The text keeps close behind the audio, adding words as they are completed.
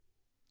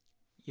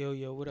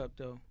Yo, what up,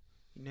 though?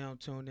 You now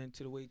tuned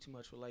into the Way Too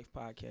Much for Life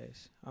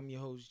podcast. I'm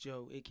your host,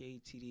 Joe, aka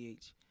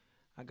TDH.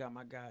 I got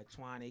my guy,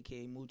 Twan,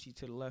 aka Moochie,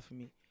 to the left of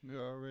me. You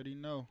already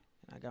know.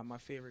 And I got my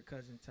favorite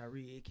cousin,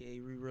 Tyree,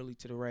 aka Ree Really,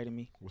 to the right of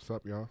me. What's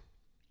up, y'all?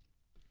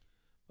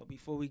 But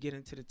before we get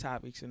into the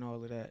topics and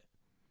all of that,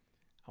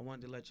 I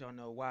wanted to let y'all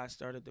know why I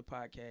started the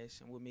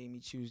podcast and what made me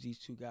choose these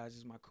two guys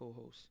as my co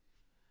hosts.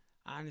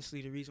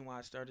 Honestly, the reason why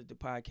I started the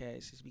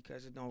podcast is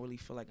because it don't really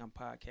feel like I'm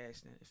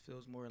podcasting. It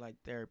feels more like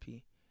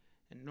therapy.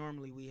 And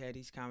normally we had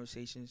these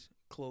conversations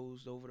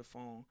closed over the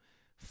phone,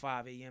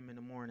 5 a.m. in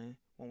the morning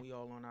when we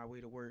all on our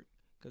way to work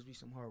because we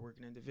some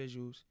hardworking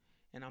individuals.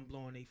 And I'm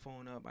blowing their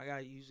phone up. I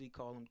gotta usually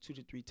call them 2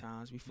 to 3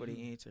 times before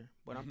they answer.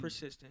 But I'm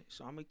persistent,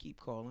 so I'm gonna keep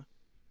calling.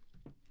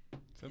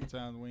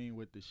 Sometimes we ain't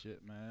with the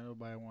shit, man.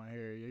 Nobody want to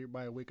hear it.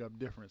 Everybody wake up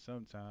different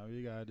sometimes.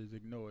 You gotta just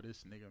ignore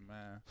this nigga,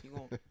 man.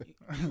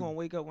 You gonna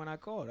wake up when I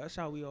call. That's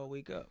how we all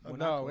wake up.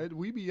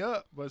 We be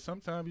up, but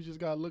sometimes you just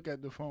gotta look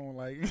at the phone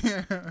like.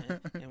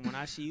 and when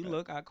I see you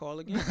look, I call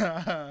again.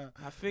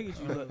 I figured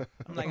you look.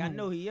 I'm like, I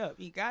know he up.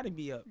 He gotta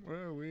be up.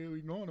 Well, we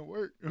going to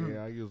work.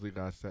 Yeah, I usually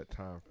got a set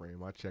time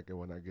frame. I check it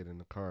when I get in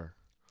the car.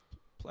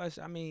 Plus,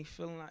 I mean,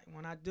 feeling like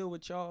when I deal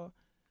with y'all,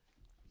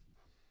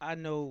 I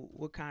know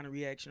what kind of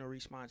reaction or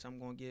response I'm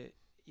gonna get.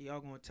 Y'all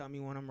gonna tell me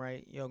when I'm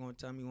right. Y'all gonna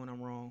tell me when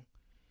I'm wrong,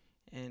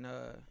 and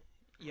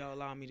y'all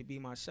allow me to be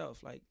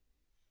myself. Like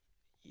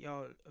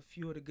y'all, a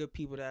few of the good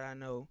people that I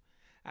know,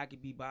 I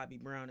could be Bobby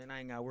Brown, and I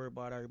ain't got to worry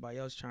about everybody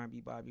else trying to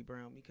be Bobby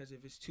Brown. Because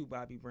if it's two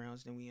Bobby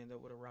Browns, then we end up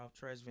with a Ralph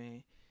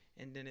Tresvant,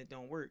 and then it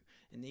don't work.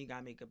 And then you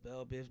gotta make a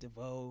Bell Biv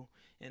DeVoe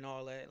and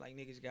all that. Like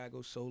niggas gotta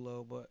go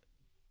solo, but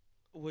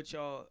what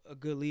y'all, a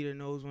good leader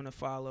knows when to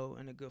follow,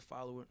 and a good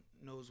follower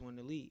knows when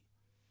to lead.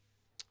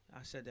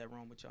 I said that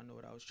wrong, but y'all know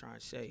what I was trying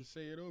to say. Just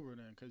say it over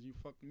then, because you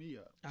fucked me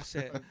up. I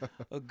said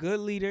a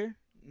good leader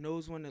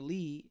knows when to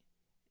lead,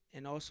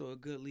 and also a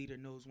good leader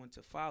knows when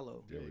to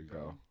follow. There we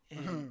go.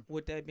 And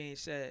with that being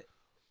said,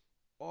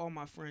 all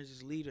my friends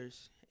is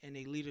leaders, and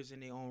they leaders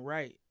in their own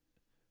right.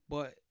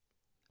 But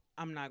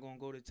I'm not going to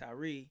go to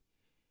Tyree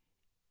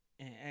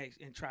and ask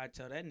and try to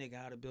tell that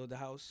nigga how to build a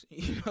house.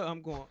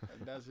 I'm going.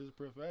 That's his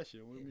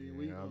profession.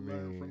 We gonna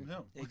learn from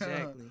him.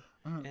 Exactly.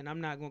 And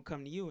I'm not going to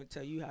come to you and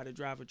tell you how to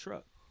drive a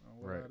truck.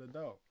 Without a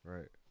doubt.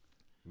 Right.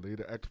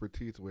 Leader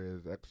expertise where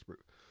is expert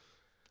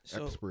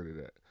at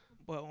that.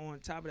 But on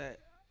top of that,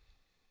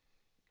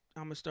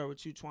 I'm gonna start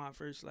with you, Twan,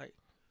 first. Like,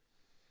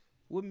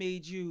 what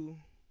made you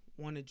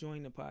want to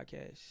join the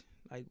podcast?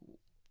 Like,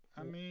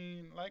 I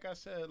mean, like I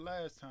said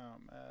last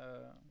time,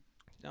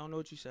 I don't know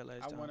what you said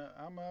last time.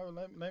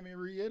 Let me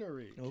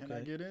reiterate. Okay. Can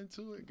I get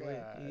into it? Go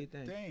ahead.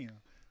 Damn.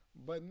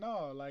 But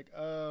no, like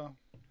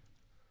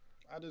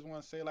I just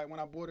want to say, like, when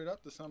I brought it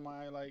up to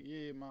somebody, like,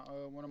 yeah, my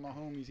one of my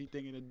homies, he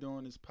thinking of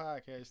doing this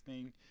podcast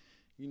thing.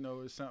 You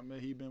know, it's something that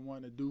he been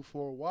wanting to do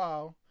for a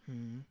while.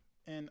 Mm-hmm.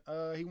 And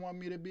he wanted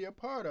me to be a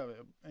part of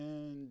it.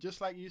 And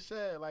just like you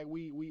said, like,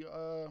 we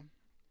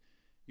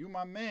you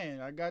my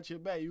man. I got your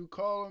back. You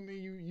calling me,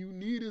 you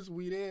need us,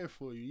 we there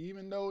for you.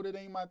 Even though that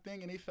ain't my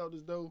thing, and they felt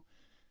as though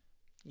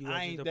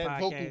I ain't that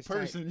vocal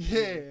person. Type.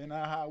 Yeah, and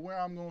where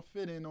I'm going to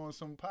fit in on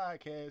some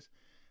podcast.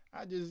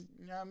 I just,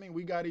 you know what I mean?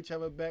 We got each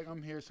other back.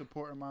 I'm here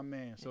supporting my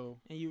man. So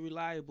and you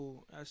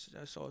reliable.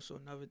 That's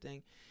also another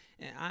thing.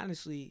 And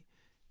honestly,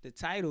 the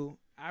title,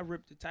 I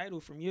ripped the title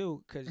from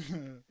you because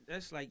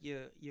that's like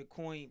your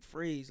coined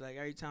phrase. Like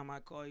every time I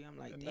call you, I'm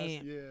like,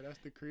 damn. That's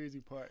the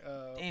crazy part.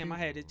 Damn, I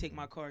had to take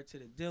my car to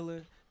the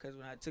dealer because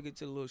when I took it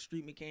to the little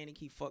street mechanic,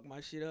 he fucked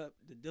my shit up.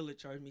 The dealer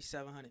charged me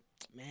 $700.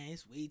 Man,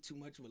 it's way too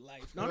much with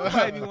life. No,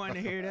 nobody be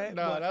wanting to hear that.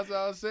 No, that's what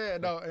I was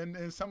saying. No,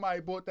 and somebody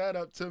brought that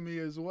up to me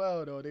as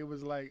well, though. They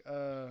was like,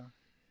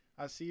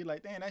 I see,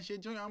 like, damn, that's your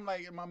joint. I'm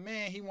like, my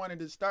man, he wanted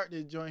to start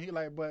this joint. He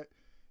like, but.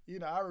 You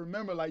know, I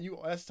remember, like,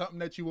 that's something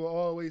that you will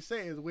always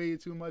say is way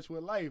too much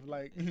with life.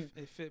 Like,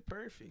 it fit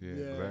perfect. Yeah,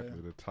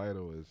 exactly. The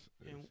title is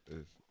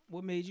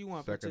what made you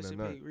want to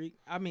participate, Reek?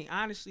 I mean,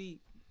 honestly,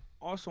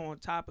 also on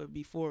top of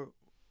before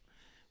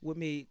what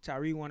made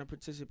Tyree want to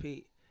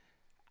participate,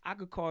 I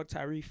could call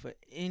Tyree for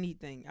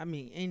anything. I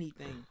mean,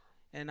 anything.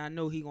 And I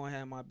know he going to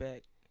have my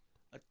back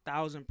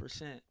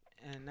 1,000%.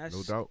 And that's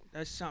no doubt.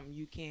 That's something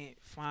you can't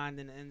find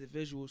in an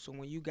individual. So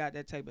when you got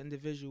that type of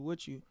individual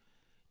with you,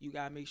 you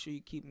got to make sure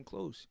you keep them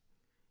close.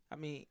 I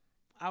mean,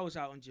 I was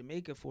out in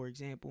Jamaica, for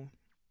example,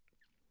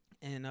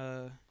 and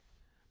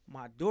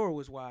my door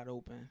was wide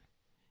open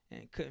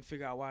and couldn't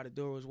figure out why the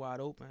door was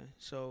wide open.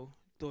 So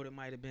thought it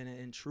might have been an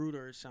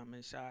intruder or something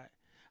inside.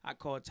 I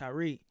called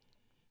Tyree.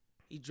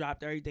 He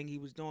dropped everything he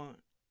was doing,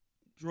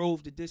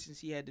 drove the distance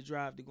he had to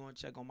drive to go and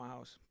check on my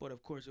house. But,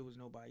 of course, there was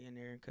nobody in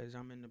there because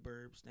I'm in the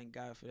burbs. Thank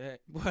God for that.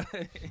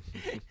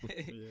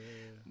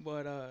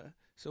 But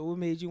so what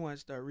made you want to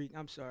start reading?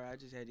 I'm sorry. I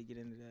just had to get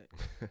into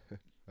that.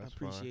 I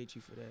appreciate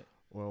you for that.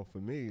 Well, for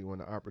me, when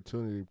the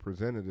opportunity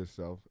presented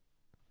itself,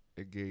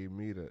 it gave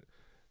me the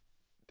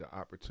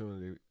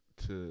opportunity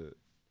to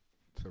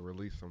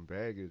release some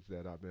baggage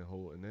that I've been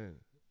holding in.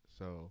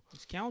 So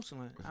it's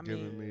counseling. It's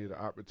giving me the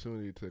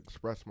opportunity to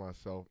express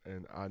myself,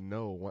 and I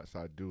know once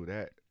I do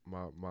that,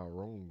 my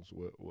wrongs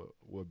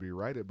would be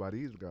righted by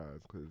these guys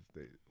because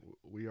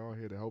we all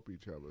here to help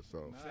each other.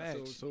 So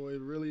Facts. So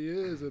it really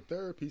is a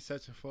therapy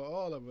session for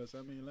all of us.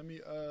 I mean, let me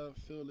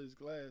fill this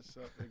glass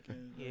up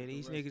again. Yeah,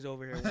 these niggas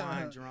over here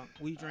wine drunk.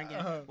 We drinking.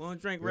 We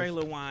don't drink This-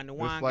 regular wine. The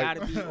wine like-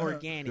 gotta be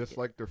organic. just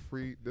like the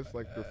free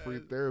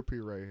therapy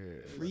right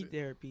here. Free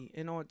therapy.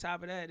 And on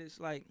top of that, it's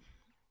like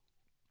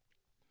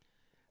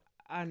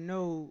I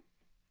know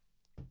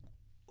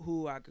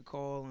who I could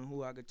call and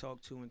who I could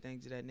talk to and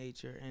things of that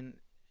nature, and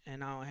I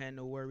don't have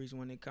no worries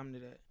when it come to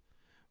that.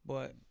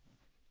 But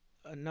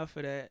enough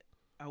of that.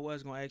 I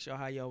was gonna ask y'all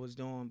how y'all was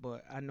doing,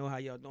 but I know how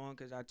y'all doing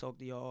because I talked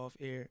to y'all off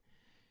air.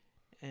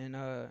 And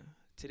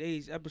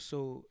today's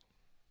episode,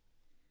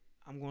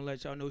 I'm gonna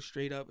let y'all know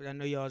straight up. I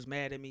know y'all was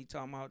mad at me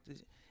talking about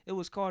this. It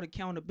was called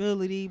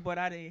accountability, but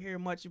I didn't hear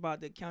much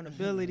about the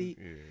accountability.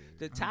 Yeah.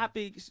 The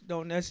topics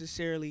don't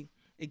necessarily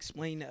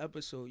explain the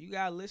episode. You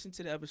gotta listen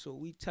to the episode.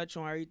 We touch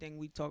on everything.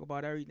 We talk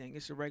about everything.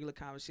 It's a regular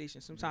conversation.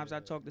 Sometimes I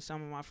talk to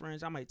some of my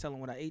friends. I might tell them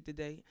what I ate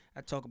today.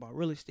 I talk about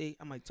real estate.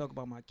 I might talk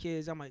about my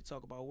kids. I might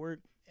talk about work.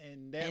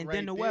 And that And right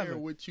then the there, weather.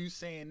 with you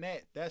saying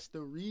that's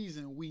the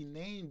reason we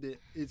named it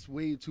It's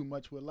Way Too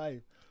Much with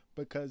Life.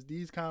 Because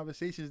these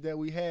conversations that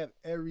we have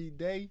every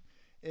day,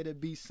 it'll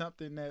be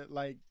something that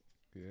like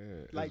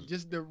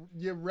just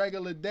your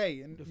regular day.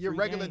 And The your free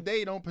regular game.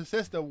 day don't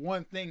consist of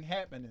one thing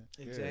happening.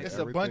 Exactly. It's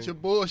a everything- bunch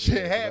of bullshit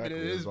yeah, happening.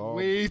 exactly. It's It's all-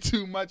 way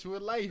too much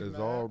with life, It's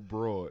man. all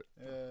broad.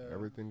 Yeah.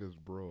 Everything is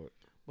broad.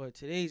 But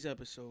today's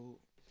episode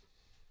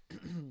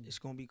it's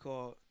gonna be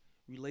called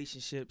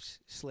relationships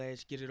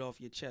 / get it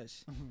off your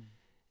chest.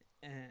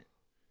 And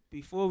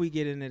before we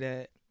get into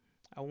that,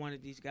 I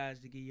wanted these guys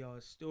to give y'all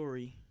a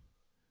story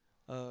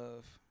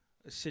of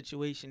a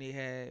situation they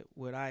had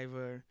with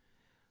either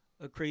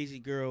a crazy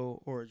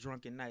girl or a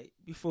drunken night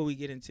before we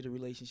get into the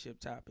relationship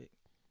topic.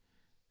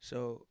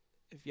 So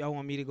if y'all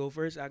want me to go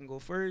first, I can go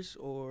first,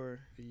 or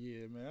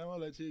Yeah, man. I'm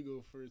gonna let you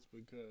go first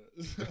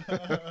because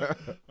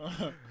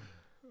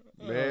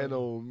Man,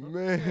 oh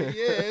man. yeah,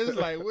 it's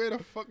like where the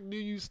fuck do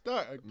you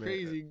start? A Man.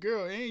 crazy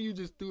girl, and you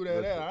just threw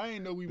that Listen, out. I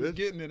ain't know we was this-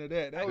 getting into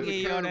that. That I was a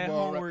gave y'all that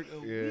curveball. Right? homework.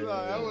 Yeah.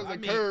 That was I a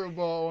mean-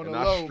 curveball on And the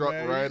I low, struck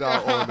man. right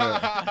out on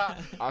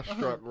that. I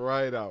struck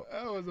right out.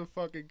 That was a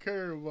fucking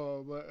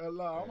curveball, but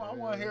I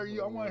want to hear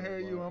you. I want to hear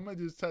you. Yeah. I'm gonna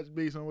just touch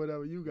base on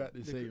whatever you got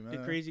to say, man. The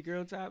crazy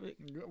girl topic.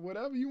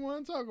 Whatever you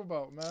want to talk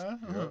about, man.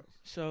 Yeah.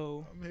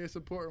 So I'm here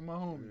supporting my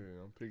homie.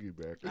 Yeah, I'm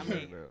piggybacking I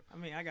right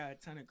mean, now. I got a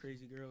ton of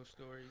crazy girl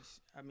stories.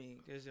 I mean,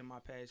 because in my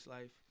past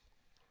life,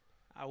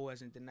 I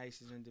wasn't the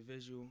nicest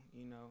individual.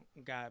 You know,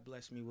 God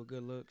blessed me with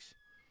good looks.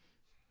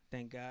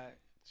 Thank God.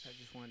 I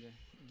just wanted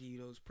to give you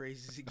those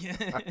praises again.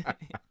 I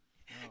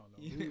don't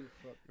know who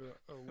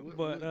the fuck.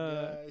 But,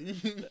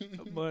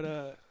 guy.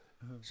 but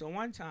so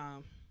one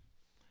time,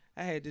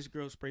 I had this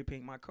girl spray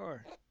paint my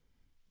car.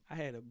 I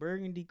had a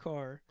burgundy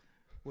car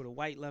with a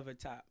white leather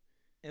top.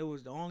 It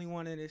was the only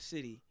one in the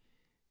city,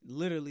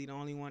 literally the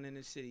only one in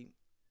the city,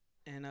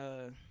 and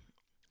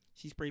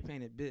she spray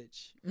painted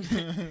bitch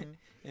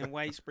and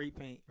white spray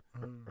paint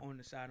on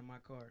the side of my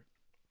car.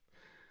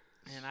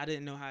 And I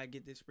didn't know how to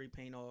get this spray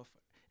paint off,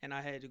 and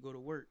I had to go to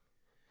work.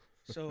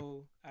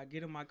 So I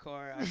get in my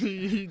car.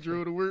 He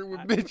drove to work with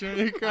I- bitch in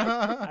his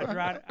car.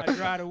 I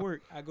drive to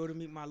work. I go to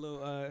meet my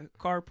little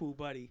carpool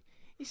buddy.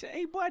 He said,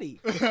 "Hey,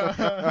 buddy."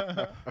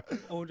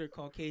 Older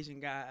Caucasian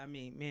guy. I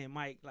mean, man,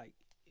 Mike, like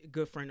a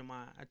good friend of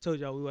mine. I told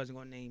y'all we wasn't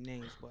gonna name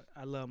names, but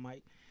I love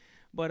Mike.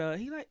 But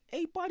he like,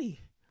 "Hey,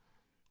 buddy,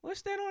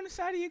 what's that on the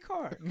side of your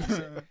car?" I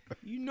said,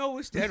 "You know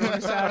what's that on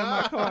the side of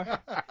my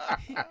car."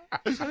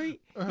 So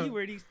he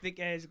wear these thick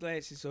ass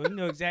glasses, so he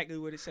know exactly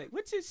what it say.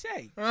 What's it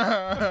say?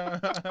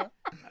 I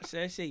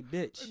said, "I say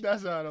bitch."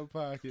 That's out of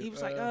pocket. He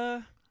was like,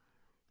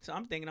 So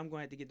I'm thinking I'm going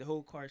to have to get the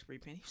whole car spray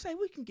painted. He was like,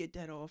 "We can get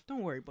that off.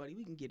 Don't worry, buddy.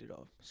 We can get it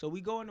off." So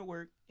we go into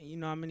work, and you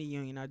know I'm in a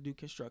union. I do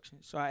construction.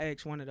 So I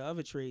asked one of the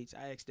other trades.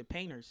 I asked the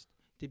painters,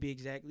 to be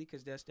exactly,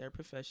 because that's their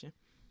profession.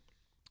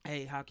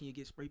 Hey, how can you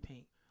get spray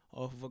paint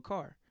off of a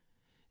car?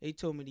 They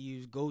told me to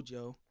use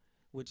Gojo,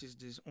 which is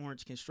this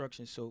orange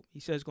construction soap. He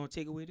says it's going to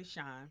take away the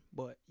shine,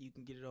 but you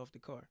can get it off the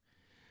car.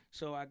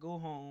 So I go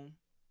home.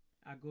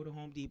 I go to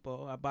Home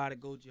Depot. I buy the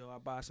Gojo. I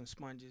buy some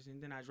sponges,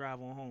 and then I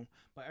drive on home.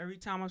 But every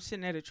time I'm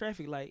sitting at a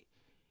traffic light,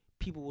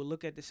 people will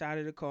look at the side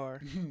of the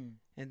car,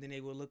 and then they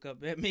will look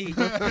up at me.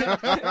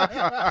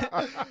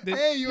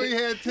 Hey, you ain't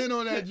had 10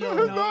 on that joint.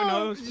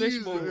 No, it was You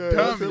fishbowl. a Yeah,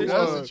 dummy. it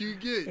That's was. what you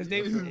get. 'Cause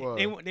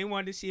they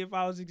wanted to see if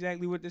I was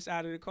exactly what the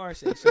side of the car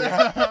said.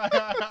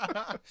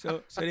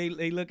 So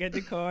they look at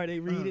the car, they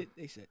read it,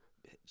 they said,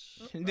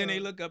 "Bitch," and then they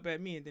look up at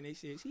me, and then they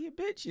say, "Is he a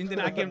bitch?" And then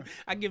I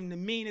give him the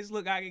meanest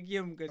look I could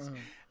give him because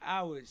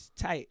I was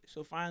tight.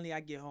 So finally I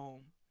get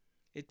home.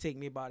 It take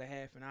me about a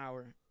half an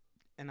hour,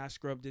 and I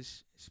scrubbed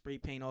this spray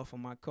paint off of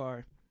my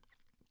car,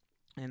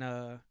 and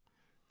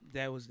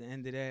that was the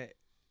end of that.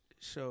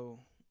 So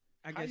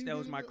I How guess you that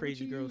was get my it- what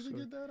crazy you girl use to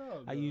story. get that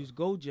out, I though? used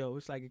Gojo.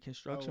 It's like a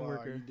construction Oh, wow,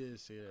 worker. You did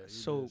say that. You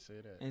soap did say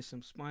that. and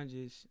some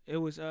sponges. It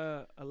was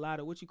a lot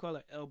of what you call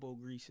it, elbow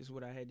grease is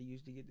what I had to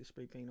use to get the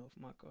spray paint off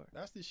my car.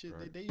 That's the shit.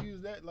 Right. They use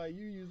that like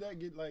you use that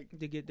get like.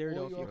 To get dirt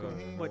Oil off your off car. your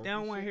hands But they and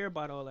don't want to shit. hear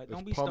about all that. It's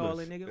Don't be pumice.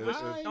 stalling, nigga.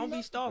 It's- Don't be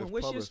it's stalling.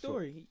 What's your pumice soap.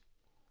 story?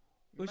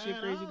 What's your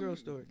Man, crazy I girl don't-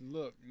 story?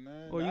 Look,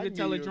 man. Or you I can give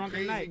tell a you drunken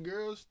crazy night.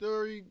 girl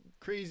story,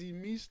 crazy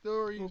me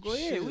story. Well, go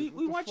ahead. Shit, We what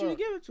the want you to fuck?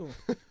 give it to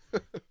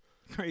him.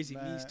 Crazy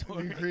me Man,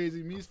 story.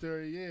 Crazy me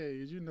story, yeah.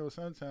 'Cause you know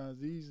sometimes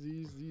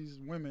these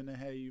women that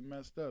have you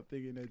messed up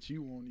thinking that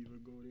you won't even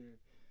go there.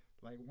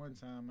 Like one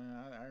time,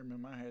 man, I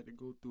remember I had to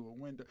go through a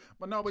window.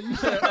 But no, but you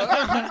said,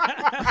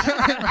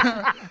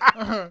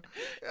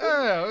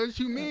 yeah, what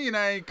you mean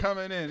I ain't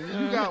coming in?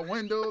 You got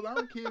windows. I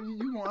don't care.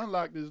 You gonna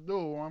unlock this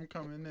door or I'm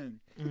coming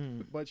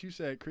in. But you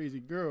said crazy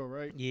girl,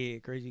 right? Yeah,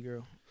 crazy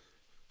girl.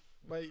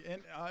 But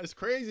and it's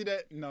crazy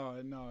that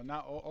no,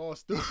 not all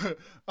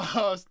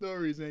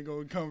stories ain't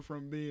gonna come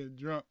from being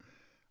drunk.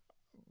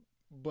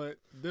 But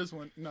this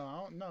one,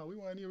 no, we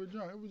weren't even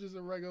drunk. It was just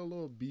a regular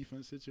little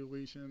beefing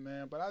situation,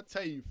 man. But I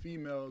tell you,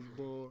 females,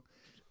 boy,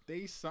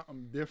 they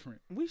something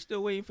different. We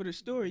still waiting for the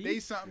story.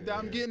 They something. Yeah.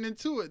 I'm getting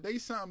into it. They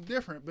something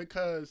different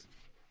because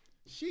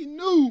she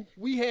knew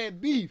we had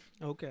beef.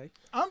 Okay.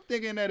 I'm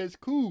thinking that it's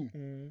cool.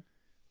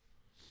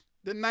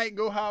 The night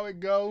go how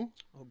it go.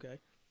 Okay.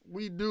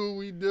 We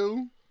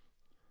do.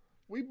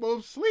 We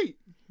both sleep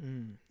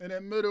Mm. in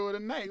the middle of the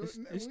night.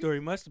 This story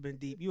must have been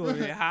deep. You over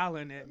there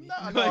hollering at me.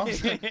 No, Go I'm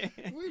saying,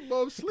 ahead. we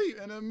both sleep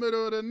in the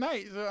middle of the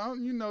night. So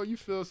you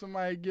feel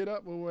somebody get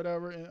up or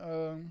whatever,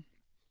 and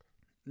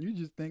you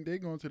just think they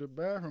going to the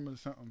bathroom or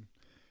something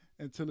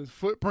until his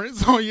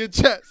footprints on your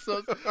chest.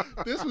 So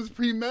this was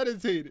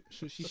premeditated.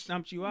 So she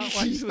stumped you out while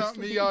She you was stumped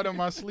me out of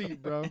my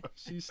sleep, bro.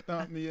 She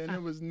stumped me, and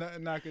it was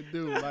nothing I could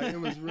do. Like, it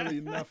was really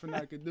nothing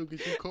I could do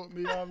because she caught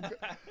me off.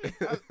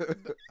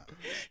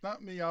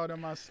 Stumped me out of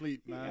my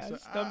sleep, man. Yeah, So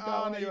stumped I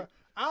out don't while even,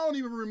 I don't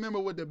even remember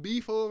what the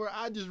beef over.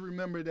 I just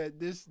remember that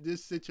this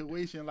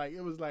situation, like,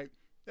 it was like,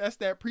 that's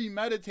that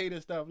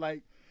premeditated stuff.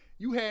 Like,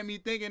 you had me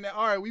thinking that,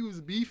 all right, we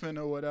was beefing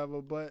or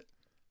whatever, but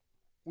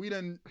we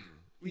done.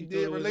 We You did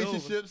thought it was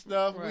relationship over.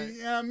 stuff. Right. We,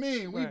 you know what I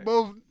mean? We Right.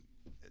 both.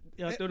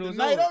 Y'all thought it The was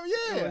night over. of, It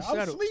yeah, was I'm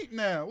settled. asleep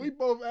now. We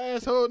both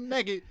asshole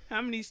naked.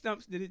 How many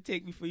stumps did it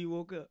take before you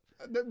woke up?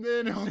 That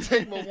man don't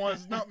take but one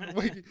stump to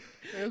wake you.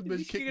 This bitch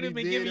She kicked could me have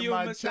been dead giving in you a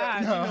my massage.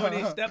 chest. You know,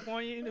 they step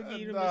on you and give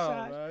you the Nah,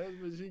 massage. man,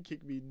 this bitch, she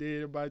kicked me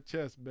dead in my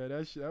chest, man.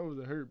 That was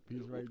a hurt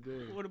piece right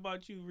there. What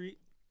about you, Reed?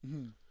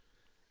 Mhm.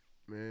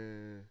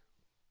 Man,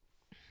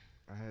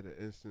 I had an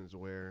instance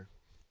where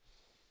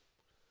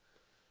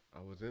I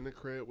was in the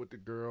crib with the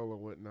girl or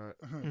whatnot.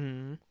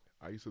 Mm-hmm.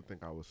 I used to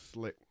think I was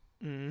slick.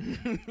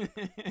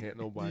 Mm-hmm. Can't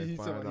nobody He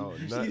find told out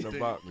you nothing think-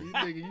 about me. You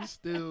nigga, you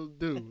still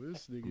do.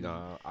 This nigga.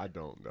 Nah, I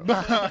don't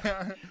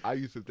know. I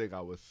used to think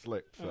I was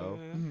slick, so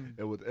Mhm.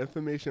 it was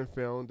information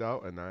found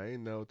out, and I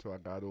ain't know till I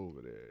got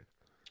over there.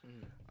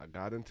 I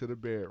got into the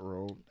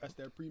bedroom. That's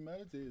that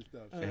premeditated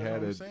stuff. It It You know had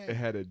what I'm a saying? it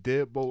had a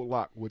deadbolt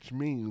lock, which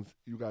means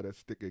you gotta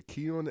stick a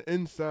key on the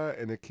inside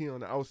and a key on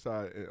the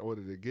outside in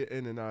order to get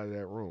in and out of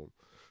that room.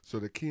 So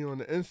the key on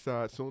the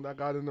inside, soon I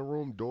got in the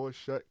room, door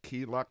shut,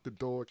 key locked the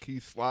door, key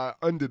slide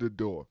under the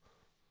door.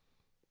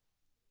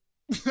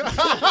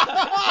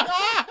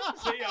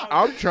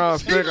 I'm trying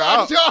to figure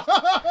out.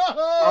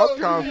 I'm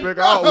trying to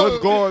figure out what's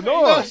going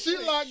No, on. she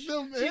locked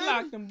them in. She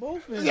locked them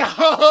both in. Yo.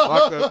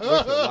 Locked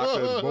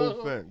us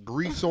both in.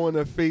 Grease on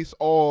her face,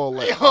 all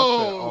that. I said,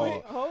 oh.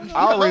 Wait, hold on.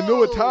 I already knew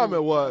what time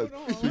it was.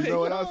 Hold on, You know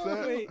what I wait,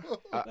 said? wait.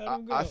 Let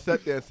him go. I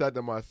sat there and said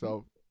to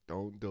myself,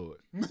 don't do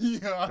it.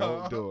 Yeah.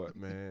 Don't do it,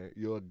 man.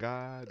 You're a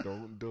guy.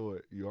 Don't do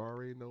it. You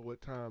already know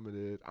what time it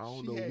is. I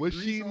don't She know had what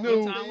grease she on her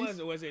knew. What time was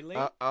it? Was it late?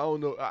 I don't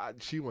know.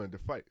 She wanted to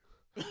fight.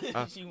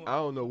 I She went-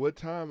 don't know what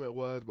time it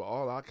was, but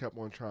all I kept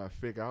on trying to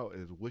figure out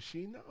is what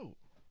she know.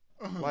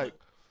 Like,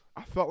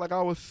 I felt like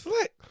I was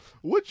slick.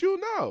 What you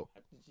know?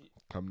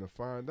 Come to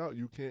find out,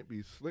 you can't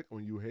be slick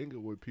when you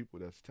hanging with people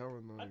that's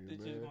telling I on thought you, you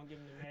was man. gonna give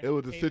him the It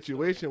was a Magic Tape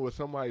situation where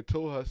somebody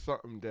told her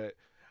something that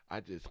I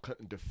just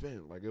couldn't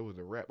defend. Like, it was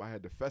a rap. I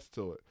had to fess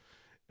to it.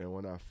 And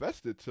when I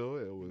fessed to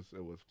it,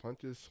 it was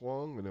punches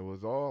swung and it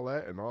was all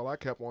that. And all I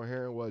kept on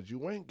hearing was,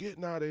 you ain't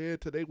getting out of here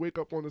till they wake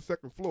up on the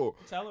second floor.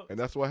 Tell him. And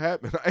that's what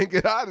happened. I ain't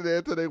get out of there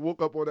until they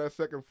woke up on that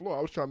second floor.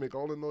 I was trying to make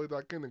all the noise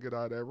I can to get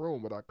out of that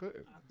room, but I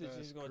couldn't. I thought you was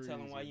That's gonna tell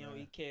him why crazy, you don't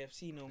man. eat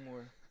KFC no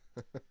more.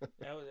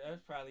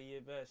 That's probably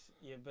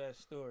your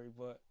best story,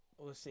 but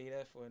we'll say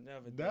that for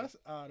another day. That's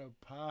out of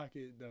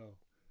pocket though.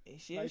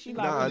 She, Like, she she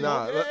locked Nah, him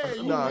nah, up.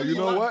 Yeah, nah. you You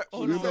know really what?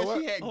 hold You on. know Said what?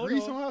 she had Hold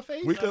grease on. on her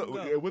face. We Let him could.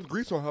 go. It was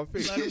grease on her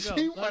face. Let him go. She Let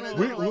him wanted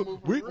go. to rumble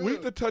for we real.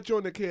 could touch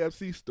on the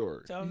KFC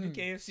story. Tell him Mhm.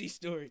 the KFC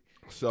story.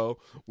 So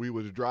we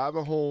was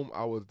driving home.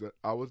 I was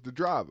the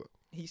driver.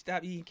 He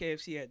stopped eating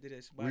KFC after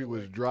this. By We the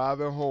was way.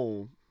 driving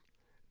home,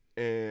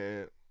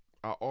 and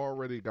I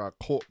already got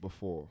caught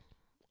before.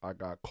 I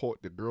got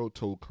caught. The girl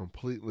told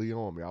completely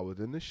on me. I was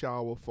in the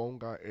shower. Phone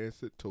got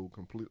answered. Told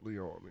completely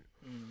on me.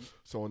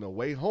 So on the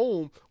way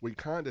home, we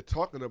kind of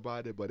talking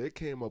about it, but it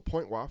came a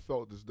point where I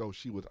felt as though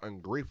she was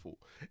ungrateful.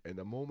 And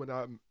the moment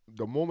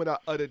I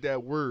uttered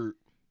that word,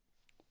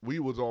 we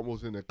was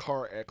almost in a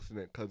car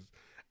accident because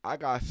I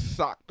got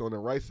socked on the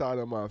right side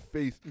of my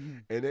face,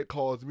 and it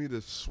caused me to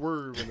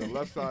swerve in the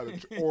left side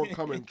of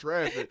oncoming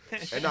traffic,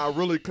 and I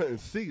really couldn't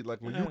see. Like,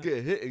 when you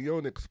get hit and you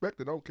don't expect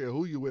it, I don't care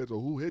who you is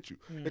or who hit you.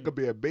 It could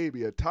be a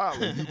baby, a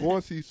toddler. You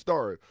going to see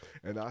stars,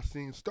 and I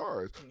seen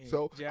stars.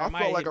 So I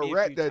felt like a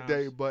rat that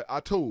day, but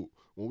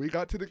when we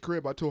got to the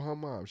crib, I told her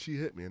mom. She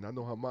hit me, and I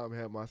know her mom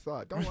had my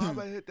side. Don't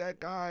ever hit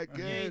that guy again.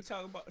 You ain't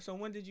talking about. So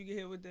when did you get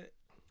hit with the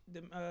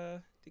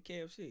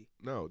KFC?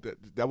 No,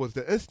 that was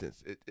the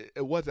instance.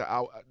 It wasn't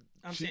out.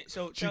 She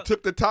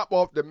took the top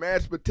off the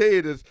mashed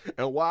potatoes,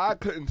 and while I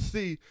couldn't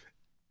see,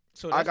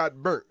 I got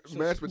burnt.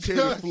 Mashed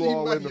potatoes flew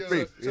all in the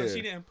face. So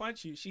she didn't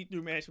punch you. She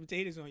threw mashed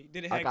potatoes on you.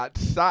 I got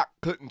socked,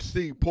 couldn't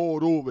see,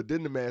 pulled over.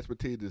 Then the mashed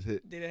potatoes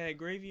hit. Did it have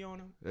gravy on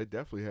them? It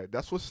definitely had.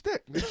 That's what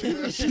stick.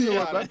 She knew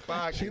what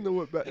back. She knew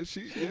what back.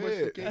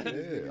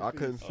 I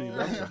couldn't see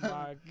nothing. Oh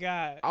my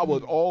God! I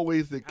was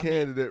always the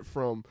candidate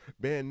from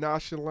being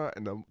nonchalant,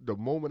 and the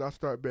moment I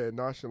start being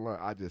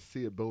nonchalant, I just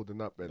see it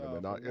building up in them,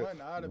 and I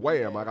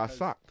got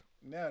socked.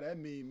 Now that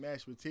means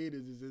mashed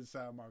potatoes is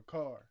inside my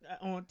car.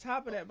 On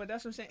top of that, but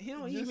that's what I'm saying. He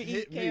don't even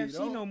eat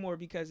KFC no more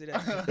because of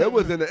that. It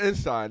was in the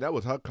inside. That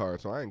was her car,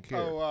 so I didn't care.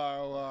 Oh,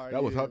 wow.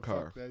 That was her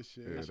car. That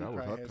shit. Yeah, she that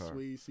was her had car.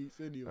 Suede seats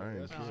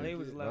anyway. They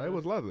was leather. They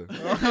was leather.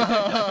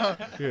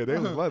 Yeah, they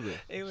was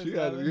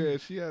leather.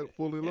 She had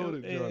fully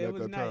loaded John at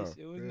that time.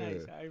 It was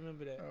nice. I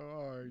remember that. Oh,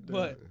 all right,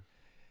 but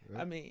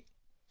I mean,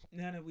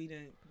 now that we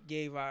done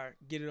gave our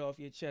get it off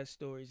your chest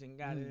stories and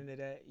got into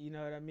that, you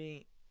know what I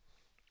mean?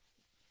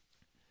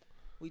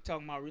 We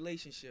talking about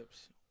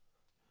relationships.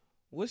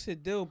 What's a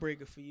deal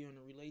breaker for you in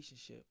a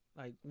relationship?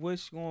 Like,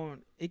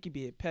 it could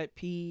be a pet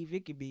peeve.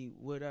 It could be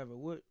whatever.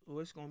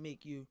 What's going to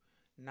make you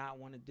not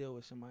want to deal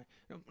with somebody?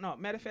 No,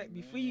 matter of fact,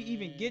 before you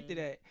even get to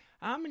that,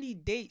 how many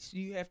dates do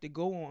you have to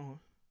go on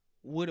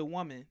with a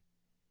woman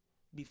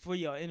before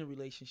y'all in a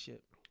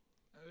relationship?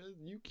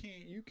 You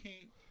can't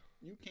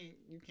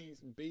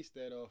base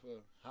that off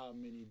of how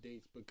many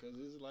dates, because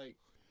it's like,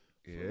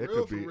 yeah,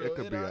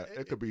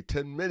 it could be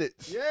 10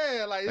 minutes.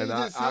 Yeah, like it's and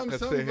just I could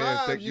sit here and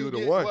think you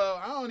the one.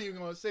 Well, I don't even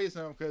want to say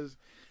something because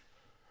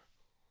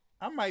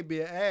I might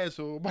be an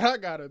asshole, but I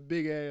got a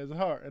big ass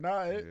heart, and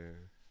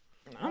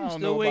I'm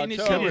still waiting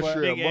to see this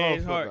big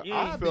ass heart.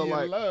 Yeah. I feel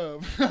like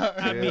love.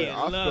 I be in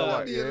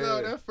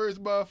love. That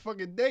first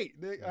motherfucking date.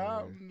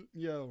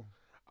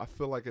 I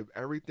feel like if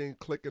everything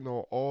clicking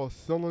on all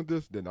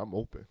cylinders, then I'm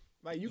open.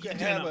 Like you can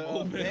have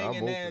a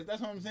banging ass.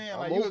 That's what I'm saying.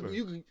 Like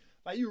you can.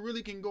 Like, you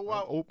really can go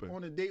out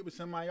on a date with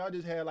somebody. Y'all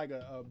just had, like,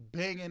 a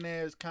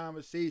banging-ass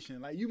conversation.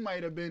 Like, you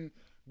might have been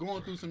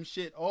going through some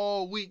shit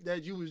all week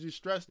that you was just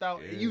stressed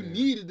out and you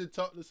needed to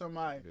talk to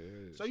somebody.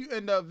 Yeah. So you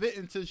end up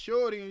venting to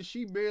Shorty and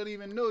she barely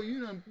even know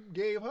you done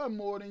gave her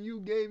more than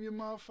you gave your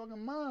motherfucking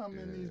mom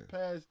in these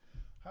past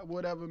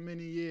whatever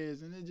many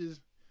years. And it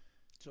just,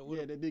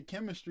 the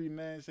chemistry,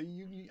 man. So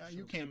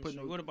you can't put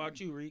no... What about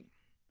you, Reek?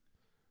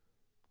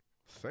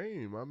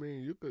 Same. I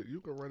mean, you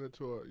can run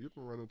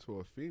into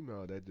a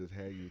female that just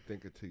had you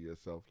thinking to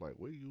yourself like,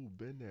 where you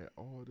been at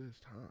all this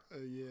time?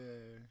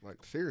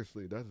 Like,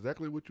 seriously, that's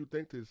exactly what you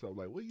think to yourself.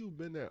 Like, where you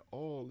been at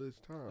all this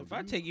time? If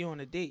I take you on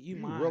a date, you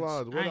mind.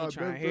 Realize what I ain't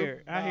trying to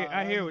hear.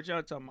 I hear what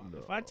y'all talking about. No.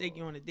 If I take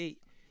you on a date,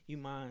 you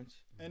mind.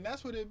 And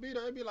that's what it be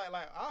though. It be like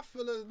I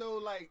feel as though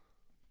like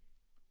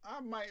I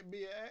might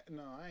be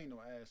I ain't no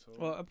asshole.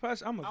 Well,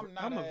 plus I'm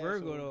a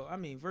Virgo though. I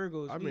mean,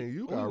 Virgos.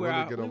 You gotta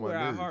really get on my nerves. We wear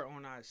our heart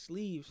on our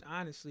sleeves,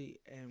 honestly,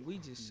 and we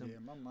just some. Yeah,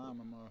 my mom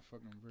a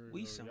motherfucking Virgo.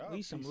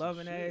 We some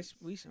loving ass.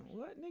 We some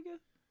what, nigga?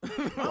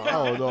 Well, I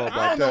don't know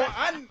about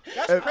that.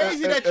 That's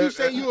crazy that you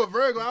say you a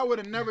Virgo. I would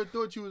have never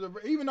thought you was a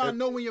Virgo. Even though I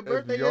know when your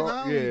birthday is,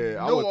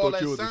 I would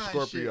thought you was a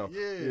Scorpio.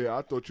 Yeah,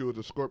 I thought you was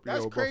a Scorpio.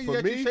 That's crazy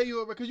that you say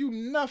you a Virgo, because you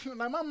nothing.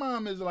 Like, my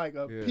mom is like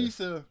a piece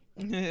of...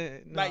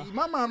 Like,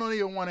 my mom don't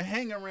even want to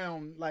hang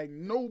around like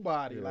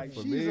nobody. Like,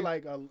 she's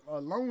like a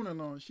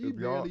loner. She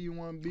barely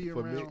want to be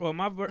around. Well,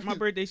 my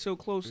birthday's so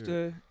close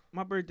to...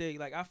 My birthday,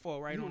 like, I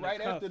fall right on the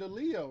cuff. After the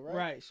Leo, right?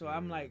 Right, so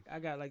I'm like, I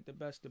got like the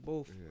best of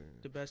both.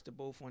 The best of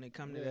both when it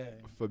come to that.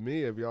 For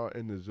me, if y'all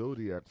in the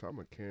zodiac, I'm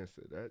a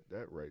Cancer.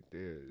 That right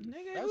there is...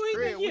 Nigga, who you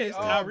think is?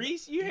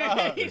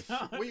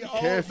 Tyrese? We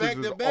all back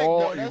to back,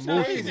 though. That's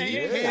crazy.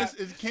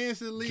 It's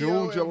Cancer, Leo,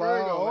 June, July,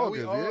 and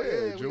Virgo.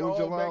 August. June,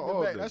 July,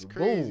 August. That's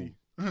crazy.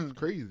 It's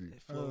crazy.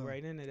 It flow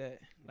right into that.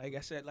 Like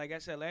I said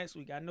last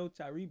week, I know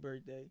Tyree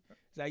birthday,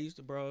 because I used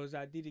to bros.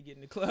 I did get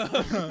in the club.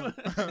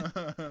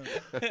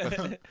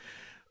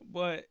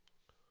 But,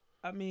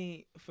 I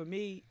mean, for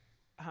me,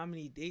 how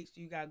many dates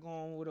do you got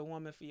going with a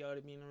woman for y'all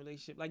to be in a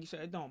relationship? Like you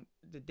said,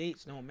 the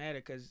dates don't matter,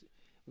 because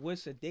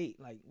what's a date?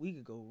 Like, we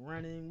could go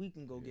running, we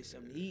can go get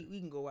something to eat, we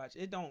can go watch.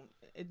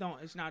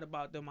 It's not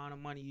about the amount of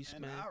money you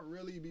spend. And I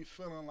really be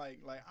feeling like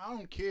I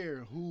don't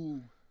care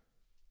who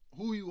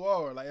you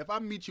are. Like, if I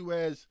meet you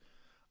as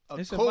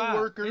a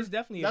coworker, it's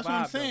definitely that's a vibe,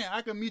 what I'm saying. though.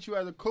 I can meet you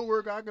as a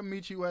coworker, I can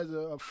meet you as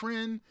a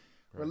friend,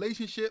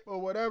 relationship or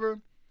whatever,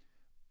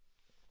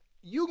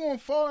 you gonna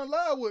fall in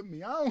love with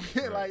me. I don't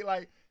care.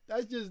 Like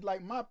that's just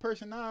like my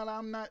personality.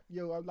 I'm not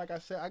like I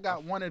said, I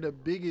got one of the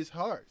biggest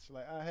hearts.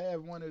 Like I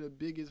have one of the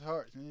biggest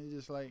hearts, and it's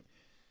just like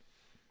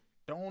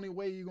the only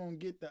way you gonna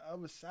get the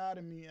other side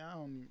of me. I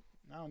don't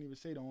even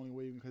say the only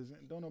way, because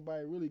don't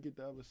nobody really get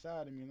the other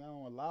side of me, and I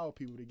don't allow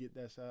people to get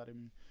that side of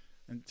me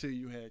until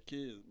you had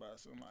kids by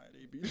somebody.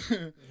 They be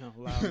You don't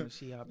allow them to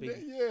see how big.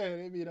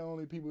 they be the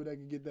only people that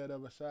can get that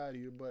other side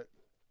of you. But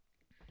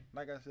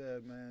like I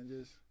said, man,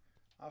 just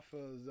I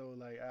feel as though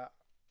like I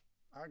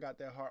got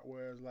that heart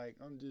where it's like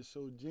I'm just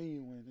so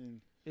genuine.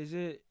 And Is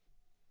it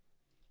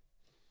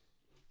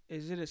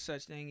a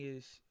such thing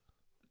as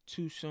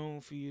too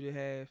soon for you to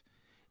have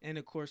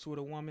intercourse with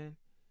a woman,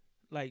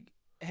 like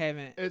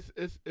having?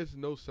 It's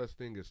no such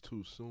thing as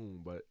too soon,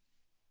 but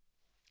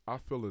I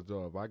feel as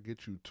though if I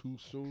get you too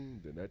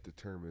soon, then that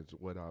determines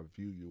what I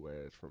view you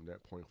as from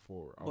that point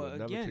forward. I will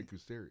never take you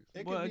serious.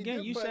 Well,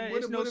 again, you said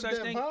it's no such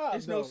thing.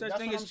 It's no such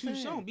thing as too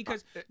soon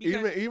because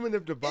even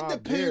if the vibe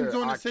it depends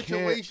on the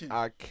situation.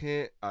 I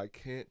can't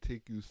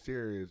take you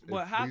serious.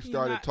 Well, if we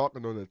started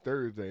talking on a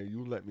Thursday and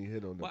you let me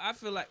hit on the. Well, I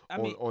feel like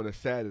on a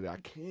Saturday, I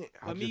can't.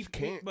 I just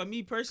can't. But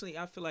me personally,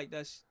 I feel like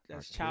that's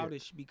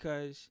childish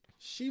because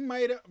she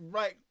might have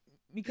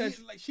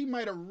because she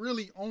might have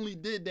really only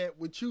did that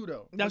with you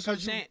though. That's what I'm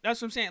saying.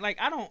 That's what I'm saying. Like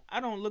I don't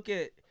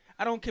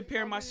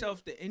compare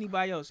myself to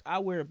anybody else. I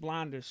wear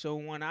blinders, so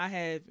when I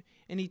have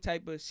any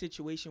type of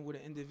situation with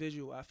an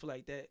individual, I feel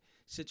like that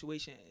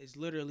situation is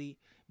literally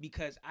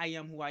because I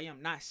am who I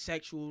am, not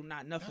sexual,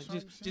 not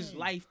nothing, just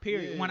life.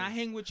 Period. Yeah. When I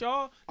hang with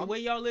y'all, the way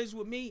y'all is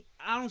with me,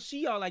 I don't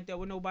see y'all like that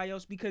with nobody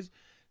else because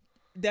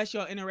that's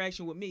your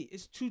interaction with me.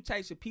 It's two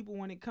types of people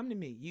when it come to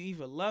me. You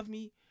either love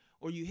me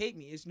or you hate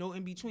me. It's no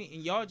in between,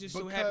 and y'all just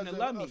so happen to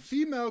love me. A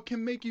female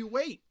can make you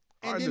wait,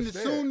 and then the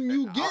soon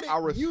you get I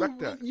respect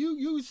that.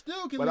 You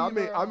still can. But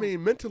I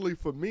mean, mentally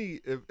for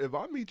me, if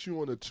I meet you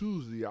on a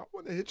Tuesday, I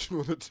want to hit you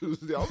on a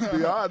Tuesday. I'm gonna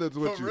be honest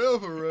with you.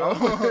 For real.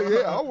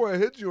 Yeah, I want to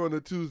hit you on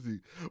a Tuesday.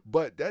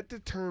 But that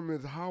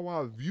determines how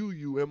I view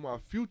you in my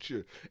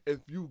future. If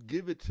you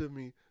give it to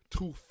me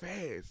too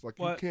fast, like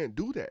you can't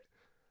do that.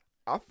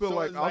 I feel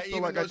like at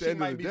the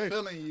end of the day,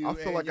 I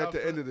feel like at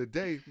the end of the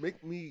day,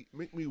 make me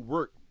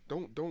work.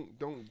 Don't.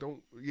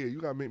 Yeah,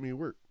 you gotta make me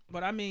work.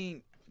 But I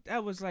mean,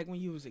 that was like when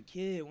you was a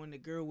kid, when the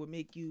girl would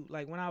make you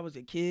like. When I was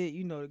a kid,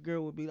 the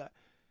girl would be like,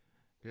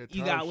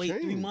 "You gotta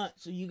wait 3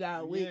 months, or you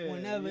gotta wait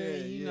whenever."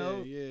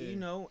 You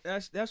know,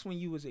 that's when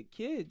you was a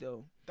kid,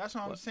 though. That's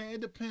what I'm saying.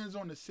 It depends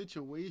on the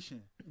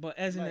situation. But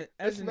as an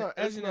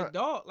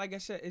adult, like I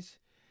said, it's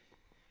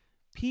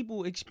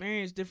people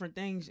experience different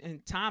things,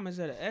 and time is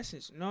of the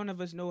essence. None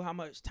of us know how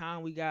much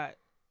time we got.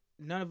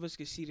 None of us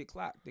can see the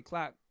clock. The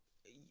clock.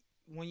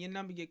 When your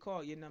number get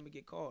called,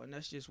 and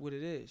that's just what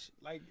it is.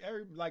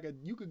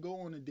 You could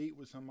go on a date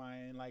with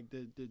somebody, and like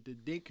the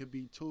date could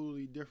be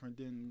totally different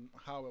than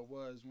how it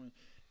was when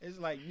it's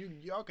like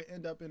y'all could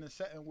end up in a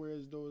setting where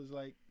it's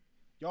like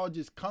y'all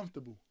just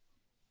comfortable.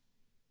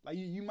 Like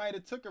you might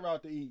have took her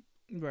out to eat,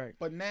 right?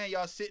 But now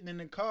y'all sitting in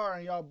the car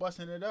and y'all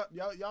busting it up.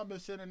 Y'all been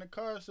sitting in the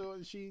car,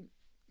 so she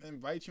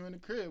invite you in the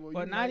crib. Well,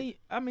 but not even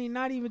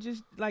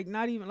like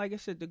I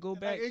said, to go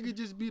back. It could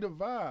just be the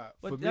vibe.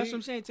 But that's what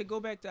I'm saying. To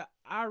go back to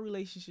our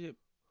relationship,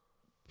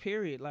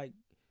 period. Like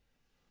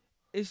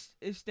it's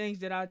things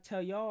that I tell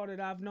y'all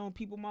that I've known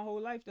people my whole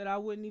life that I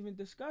wouldn't even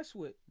discuss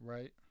with.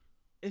 Right.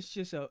 It's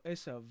just a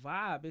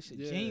vibe. It's a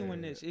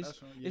genuineness.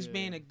 It's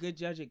being a good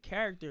judge of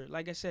character.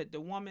 Like I said, the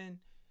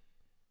woman,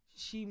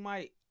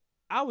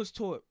 I was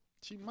taught.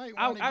 She might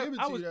want to give it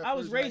to you. I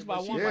was raised by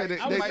one.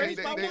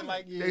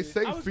 They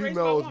say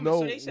females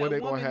know when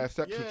they're going to have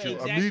sex with you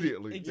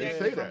immediately. Exactly. They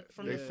say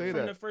that.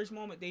 From the first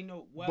moment, they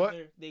know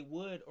whether they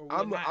would or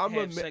would not have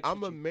sex with you.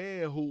 I'm a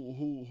man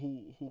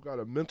who got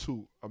a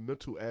mental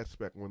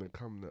aspect when it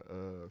comes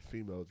to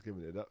females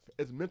giving it up.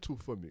 It's mental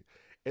for me.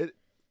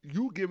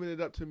 You giving it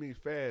up to me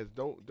fast,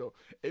 don't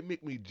it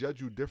make me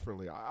judge you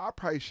differently. I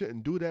probably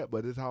shouldn't do that,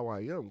 but it's how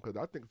I am, because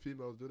I think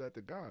females do that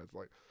to guys.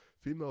 Like,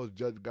 females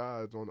judge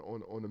guys on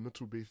a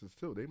mental basis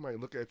too. They might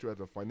look at you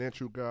as a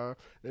financial guy.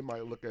 They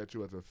might look at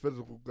you as a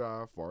physical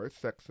guy for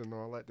sex and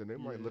all that. Then they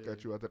might look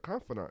at you as a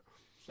confidant.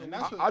 And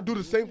I do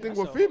the same thing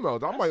with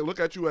females. I might look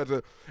at you as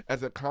a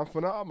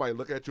confidant. I might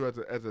look at you as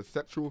a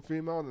sexual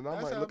female, and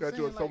I might look at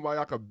you as somebody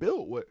I could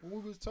build with. We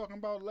was talking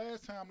about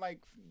last time, like,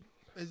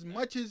 as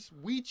much as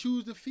we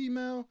choose the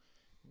female,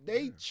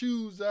 they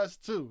choose us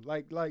too.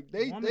 Like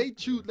they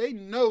choose. They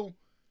know.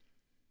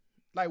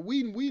 Like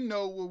we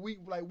know what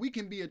we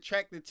can be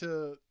attracted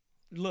to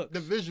look the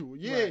visual,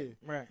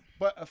 right.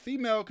 But a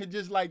female could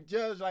just like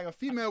judge, like a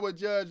female would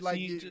judge like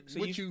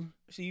So you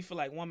feel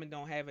like women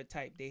don't have a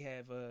type; they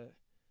have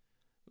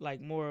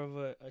more of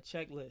a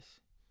checklist.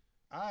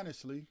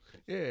 Honestly,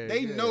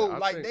 they know.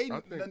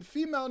 The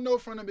female know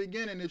from the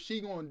beginning if she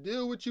gonna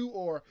deal with you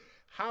or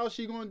how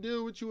she gonna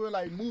deal with you and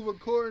like move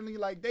accordingly.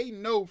 Like they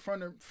know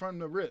from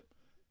the rip.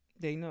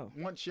 They know.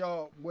 Once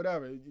y'all,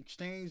 whatever,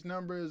 exchange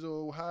numbers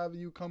or however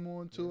you come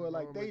on to it,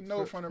 like they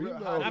know from the real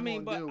how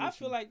but I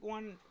feel like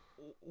one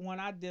when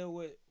I deal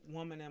with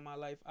women in my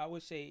life, I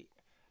would say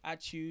I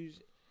choose,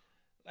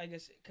 like I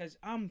said, because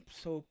I'm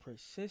so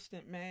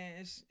persistent, man.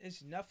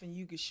 It's nothing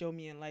you could show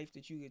me in life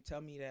that you could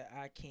tell me that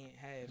I can't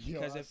have. Yo,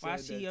 Because I if I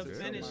said see that a to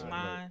finish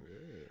somebody. line,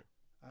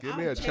 Give I'm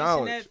me a chasing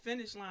challenge. that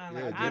finish line.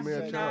 Yeah, Like give I me a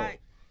do not challenge.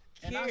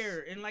 And I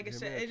care. And like I give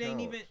said, me a it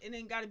ain't even. challenge. It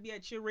ain't got to be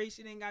at your race.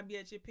 It ain't got to be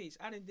at your pace.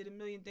 I done did a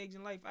million things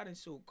in life. I done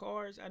sold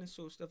cars. I done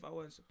sold stuff I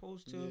wasn't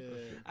supposed to. Yeah.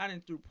 I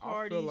done threw I feel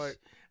parties. like-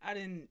 I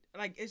didn't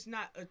like. It's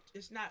not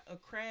a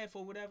craft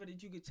or whatever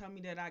that you could tell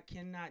me that I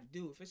cannot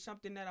do. If it's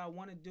something that I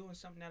want to do and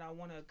something that I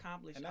want to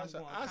accomplish, And I'm that's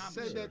going to I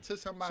accomplish said it. that to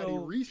somebody So,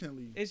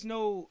 recently. It's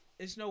no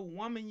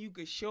woman you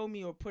could show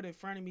me or put in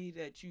front of me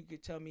that you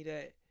could tell me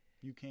that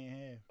You can't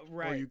have, or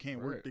right, you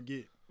can't work Right. to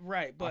get.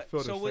 right. But feel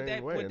the so with same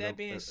that way, with and that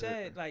being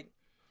said, like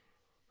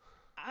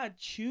I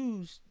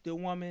choose the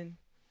woman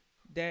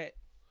that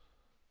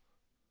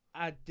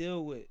I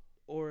deal with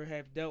or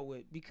have dealt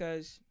with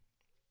because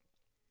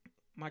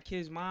my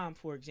kid's mom,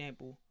 for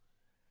example,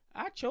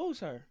 I chose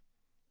her.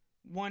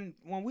 When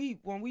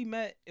we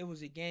met, it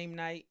was a game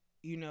night.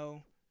 You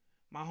know,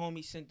 my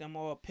homie sent them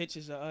all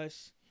pictures of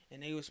us,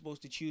 and they were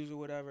supposed to choose or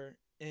whatever.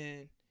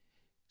 And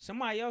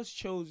somebody else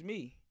chose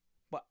me,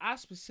 but I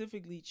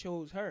specifically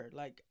chose her.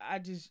 Like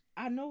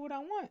I know what I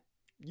want.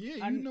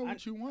 Yeah, I- you know I-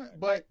 what you want,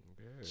 but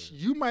Yeah.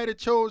 you might have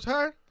chose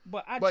her,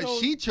 But but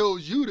she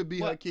chose you to be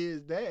her but-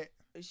 kid's dad.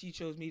 she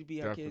chose me to be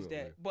her kid's dad.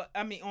 Definitely. But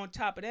I mean, on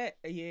top of that,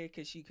 yeah,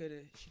 because she could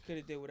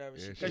have did whatever Yeah,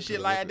 she she could. Cause coulda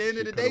shit, like went at the to- end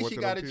of she the coulda day, went she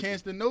to got them a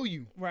chance to know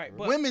you. Right,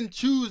 but Women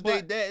choose their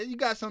but- dad. You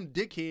got some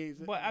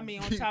dickheads. But I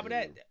mean, on top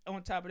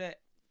of that,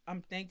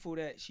 I'm thankful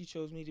that she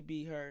chose me to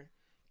be her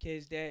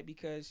kid's dad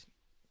because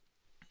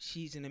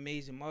she's an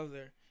amazing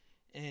mother,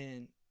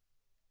 and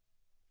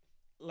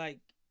like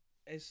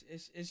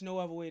it's no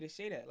other way to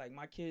say that. Like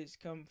my kids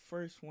come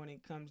first when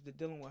it comes to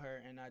dealing with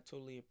her, and I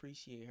totally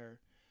appreciate her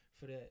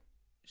for that.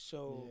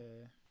 So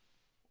Yeah.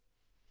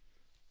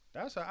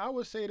 That's how I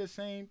would say the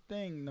same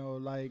thing though.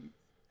 Like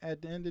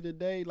at the end of the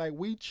day, like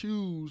we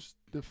choose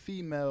the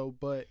female,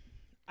 but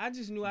I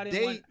just knew I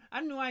didn't want.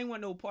 I knew I didn't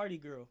want no party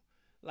girl.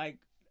 Like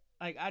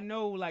I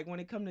know like when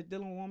it come to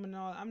dealing with women, and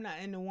all, I'm not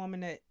in the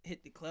woman that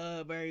hit the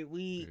club every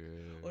week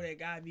or that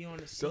gotta be on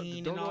the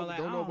scene and all that.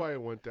 Don't nobody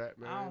want that,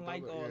 man. I don't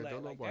like all that.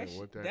 Don't Like, nobody that's-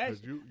 want that. that's-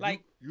 'Cause you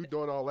like- you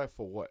doing all that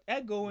for what?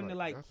 That go into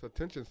like that's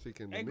attention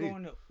seeking to that me. go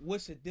into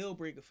what's a deal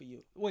breaker for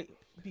you. Wait,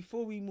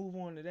 before we move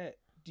on to that,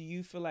 do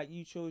you feel like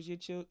you chose your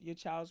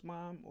child's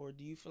mom, or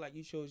do you feel like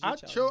you chose your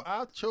child's mom?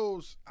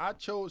 I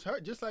chose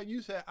her. Just like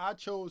you said, I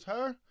chose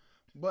her.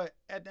 But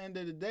at the end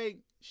of the day,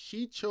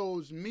 she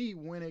chose me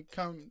when it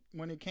came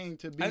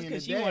to That's being a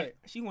because dad.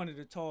 she wanted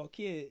a tall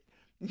kid.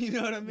 You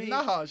know what I mean?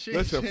 Nah, she.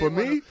 Listen, she for ain't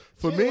wanna- me,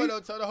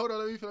 Hold on,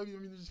 let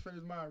me just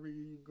finish mine. Read,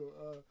 you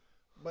go.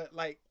 But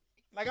like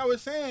I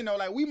was saying though,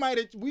 like we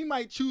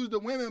might choose the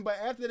women, but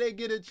after they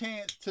get a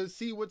chance to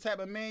see what type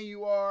of man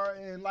you are,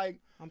 and like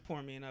I'm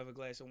pouring me another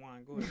glass of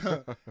wine. Go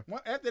ahead.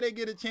 after they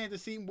get a chance to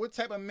see what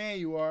type of man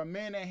you are, a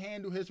man that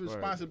handle his Right,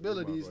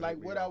 responsibilities, we like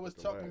might what be I off was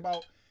with the talking lag.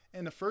 about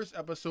in the first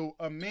episode,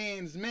 a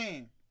man's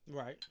man.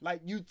 Right.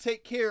 Like you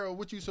take care of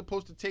what you're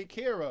supposed to take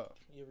care of.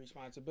 Your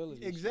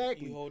responsibilities.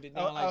 Exactly. You hold it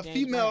down like A James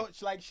female, Brown.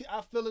 like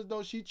I feel as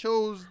though she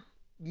chose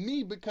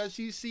me because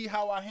she see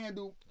how I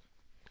handle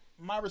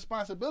my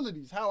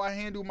responsibilities, how I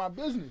handle my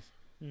business.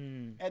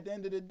 At the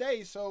end of the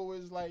day, so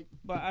it's like,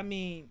 But I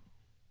mean,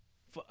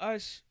 for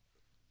us,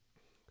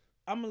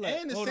 I'm gonna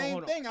let. and the hold on, same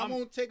hold on. thing. I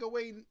won't take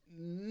away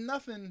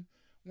nothing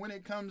when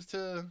it comes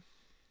to.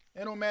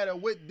 It don't matter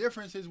what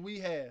differences we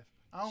have.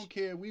 I don't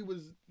care. We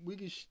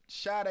get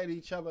shot at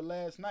each other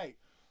last night.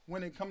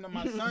 When it come to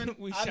my son,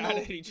 we I shot know,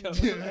 at each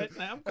other last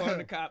night. I'm calling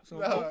the cops on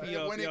both of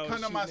y'all. when if it y'all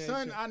come to my shooting at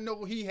son, each I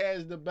know he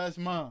has the best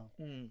mom.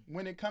 other.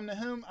 When it come to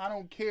him, I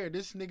don't care.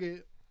 This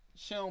nigga,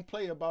 she don't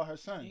play about her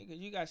son. Yeah, 'cause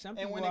you got some And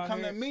people when it out come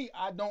here. to me,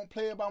 I don't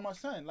play about my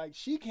son. Like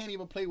she can't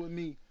even play with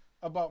me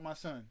about my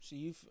son. So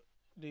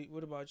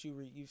what about you,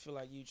 Reed? You feel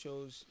like you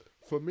chose?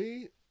 For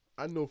me,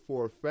 I know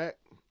for a fact,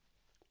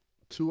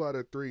 2 out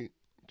of 3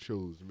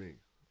 chose me.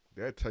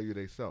 They'll tell you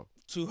they self.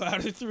 2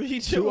 out of 3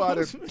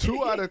 chose.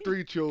 2 out of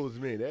 3 chose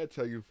me. They'll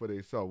tell you for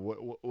themselves.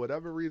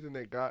 Whatever reason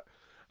they got,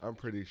 I'm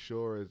pretty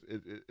sure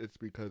it's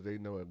because they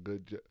know a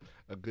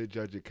good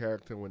judge of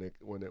character when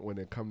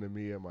it come to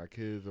me and my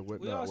kids or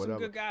whatnot. We all some whatever.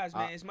 good guys,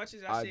 man. As much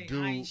as I say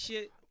do- I ain't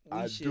shit, we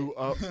I shit. do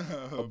up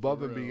above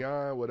For and real.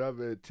 beyond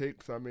whatever it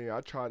takes. I mean, I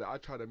try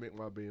to make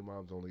my baby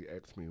moms only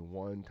ask me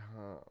one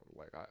time.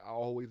 Like I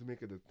always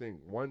make it a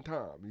thing. One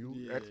time.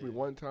 You ask me Yeah,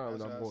 one time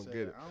and that's I'm what I gonna said.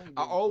 get it. I don't I give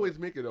a always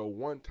fuck. make it a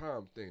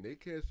one-time thing. They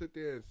can't sit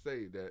there and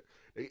say that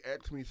they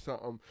asked me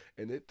something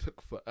and it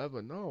took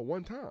forever. No,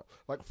 one time.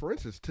 Like for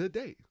instance,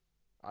 today,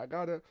 I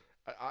got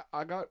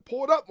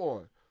pulled up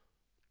on.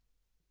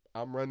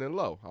 I'm running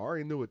low. I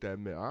already knew what that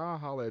meant. I'll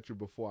holler at you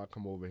before I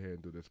come over here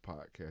and do this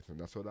podcast, and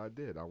that's what I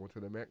did. I went to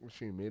the Mac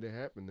machine, made it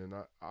happen, and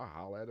I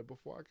holler at it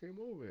before I came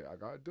over here. I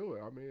gotta do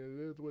it. I mean,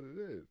 it is what it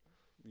is.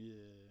 Yeah.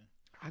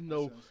 I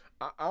know.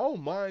 I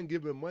don't mind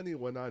giving money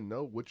when I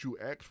know what you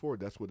asked for.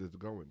 That's what it's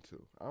going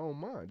to. I don't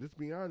mind. Just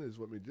be honest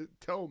with me. Just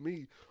tell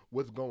me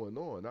what's going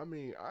on. I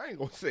mean, I ain't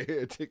gonna say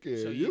here take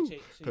care of you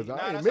because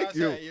I ain't make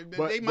you.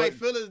 But they might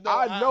feel as though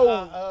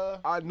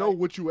I know like,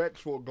 what you asked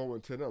for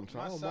going to them.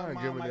 So I don't mind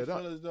giving might it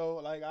up. feel as though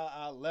like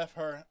I left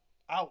her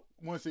out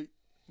once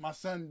my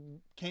son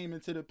came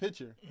into the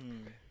picture.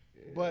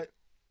 Yeah. But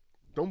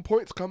them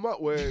points come up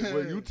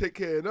where you take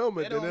care of them,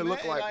 and then it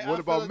look like what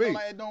about me?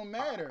 Like it don't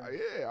matter.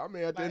 Yeah, I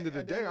mean, at the end of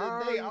the day,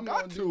 I'm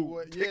got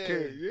to take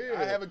care.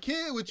 Yeah, I have a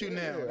kid with you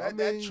now.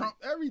 That trump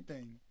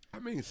everything. I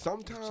mean,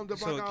 sometimes if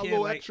So I got a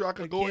little extra, I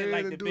can go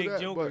ahead and do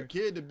that. But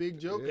kid, the big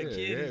joker. The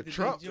kid is the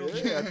Trump. big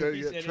joker.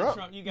 He said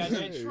Trump. You got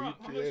that Trump.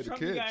 How much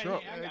Trump you got in here?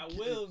 I got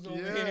Wills over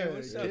here.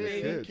 What's up,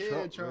 baby?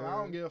 Kid Trump. I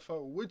don't give a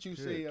fuck what you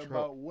say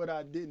about what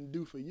I didn't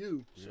do for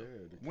you.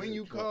 When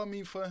you called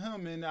me for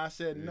him and I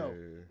said no.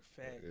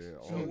 Facts.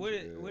 So what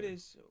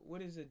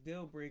is a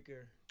deal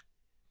breaker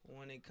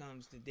when it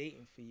comes to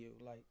dating for you?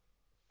 Like,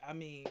 I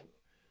mean,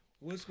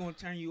 what's gonna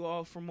turn you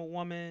off from a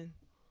woman?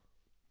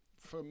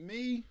 For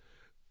me,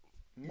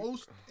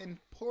 most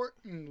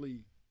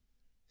importantly,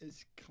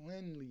 is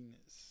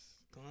cleanliness.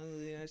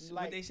 Cleanliness.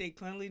 Like, what they say,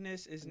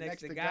 cleanliness is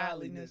next to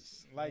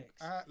godliness. Like,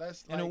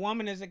 and a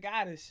woman is a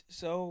goddess,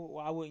 so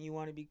why wouldn't you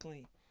want to be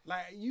clean?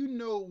 Like, you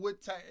know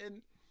what type.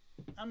 And,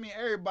 I mean,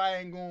 everybody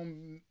ain't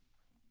gonna.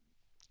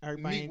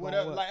 Everybody meet ain't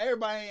whatever. gonna Like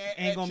everybody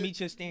ain't gonna meet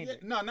your standard.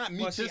 Yeah, no, not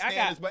meet your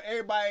standards, but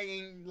everybody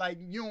ain't like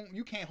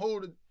you can't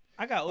hold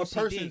I got OCD. a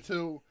person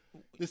to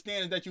the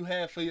standards that you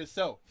have for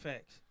yourself.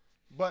 Facts.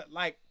 But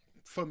like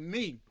for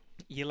me,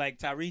 you like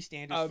Tyree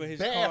standards for his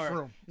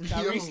bathroom.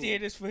 car. Tyree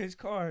standards for his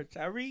car.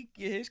 Tyree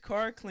get his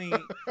car clean.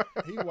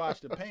 He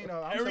washed the paint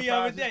off. I'm every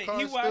surprised other day. His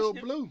car's he washed still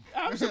it. blue.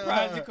 I'm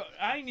surprised the car.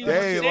 I ain't even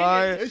They ain't say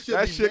lying. it.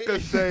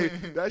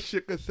 That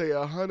shit could say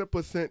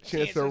 100%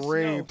 chance of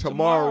rain snow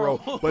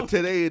tomorrow. But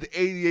today it's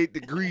 88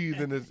 degrees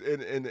and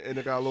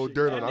it got a little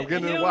dirt on it. I'm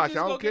getting it washed.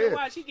 I don't care.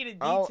 He get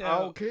a I detail.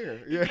 don't care.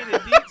 Yeah. He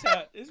get a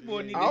detail. This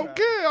boy need I don't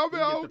care. I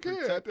mean, I don't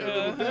care. At the end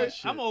of the day,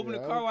 I'm gonna open the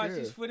car wash care.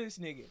 just for this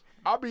nigga.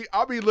 I'll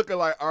be looking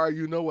like, all right,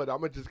 you know what? I'm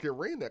gonna just get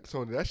Rain-X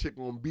on it. That shit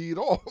gonna beat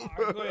off.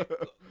 Right,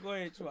 go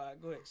ahead, Twy.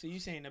 Go ahead. So you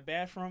saying the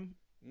bathroom?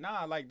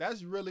 Nah, like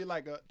that's really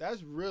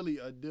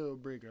a deal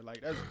breaker.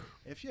 Like that's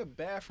if your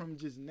bathroom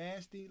just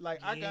nasty. Like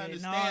I can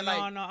understand.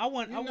 No.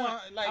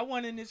 I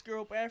went in this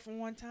girl bathroom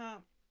one time,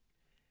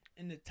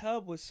 and the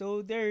tub was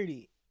so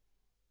dirty.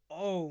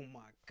 Oh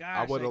my gosh!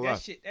 I would have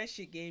left. That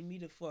shit gave me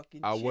the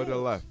fucking. I would have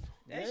left.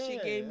 That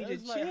shit gave me the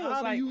chills. Like,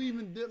 how do you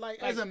even do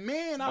as a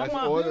man? That's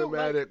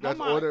automatic. That's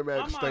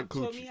automatic stink coochie.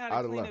 My mom taught me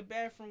how to clean the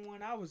bathroom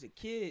when I was a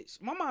kid.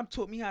 My mom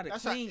taught me how to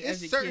clean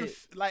as a kid.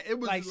 Like it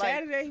was like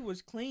Saturday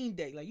was clean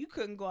day. Like you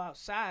couldn't go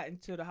outside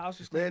until the house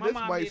was clean. Man, this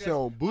might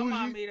sound bougie. My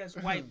mom made us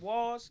wipe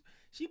walls.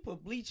 She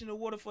put bleach in the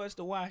water for us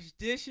to wash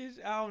dishes.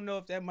 I don't know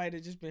if that might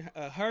have just been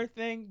her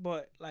thing,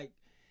 but like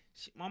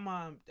my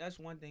mom. That's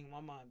one thing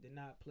my mom did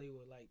not play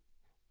with. Like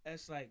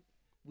that's like.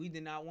 We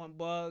did not want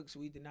bugs.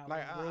 We did not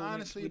want rodents.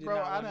 Honestly,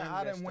 bro,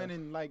 I didn't went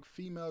in like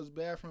females'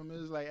 bathroom. It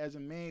was like as a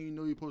man, you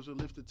know you're supposed to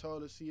lift the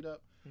toilet seat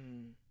up.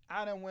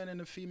 I done went in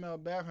the female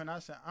bathroom. And I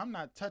said, I'm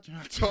not touching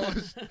her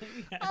toilet.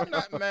 I'm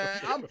not, man.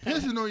 I'm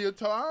pissing on your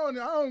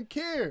toilet. I don't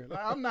care.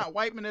 Like I'm not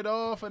wiping it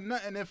off or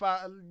nothing. If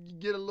I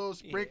get a little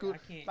sprinkle,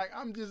 like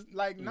I'm just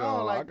like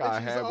like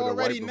it's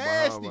already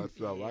nasty.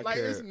 Like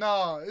it's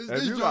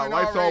if you got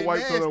Lysol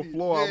wipes on the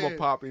floor, I'm gonna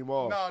pop him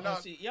off. No.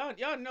 See,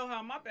 y'all know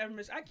how my bathroom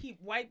is. I keep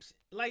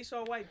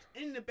Lysol wipes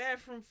in the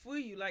bathroom for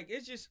you. Like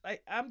it's just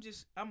like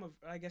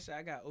like I said,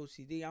 I got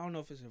OCD. I don't know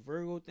if it's a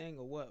Virgo thing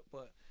or what,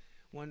 but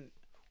when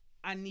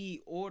I need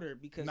order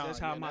because that's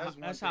how my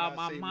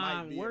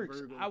mind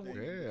works. I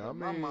mean,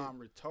 my mom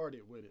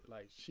retarded with it.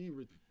 Like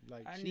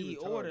I need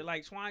retarded. order.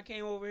 Like Swan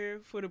came over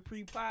here for the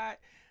pre-pod.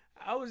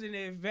 I was in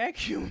there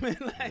vacuuming,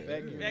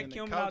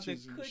 vacuuming out the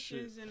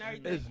cushions and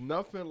everything. It's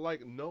nothing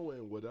like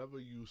knowing whatever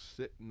you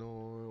sitting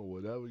on,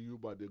 whatever you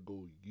about to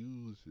go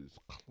use is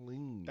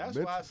clean. That's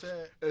why I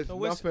said it's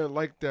nothing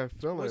like that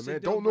feeling,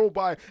 man. Don't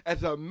nobody.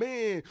 As a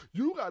man,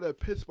 you gotta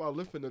piss by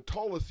lifting the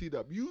taller seat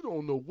up. You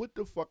don't know what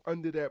the fuck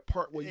under that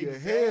part where your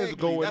hands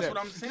going. That's at.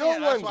 what I'm saying. No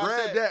one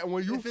grab that, and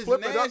when you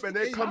flip it up and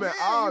they come in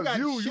our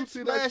view, you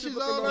see that shit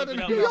all under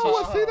the. You don't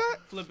want to see that?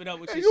 Flip it up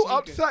with your You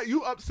upset.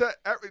 You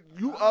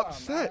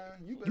upset.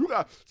 You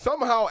got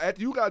somehow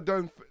after you got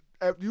done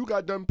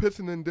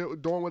pissing and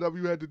doing whatever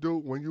you had to do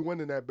when you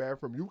went in that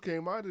bathroom, you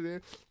came out of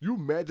there. You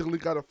magically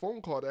got a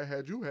phone call that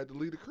had to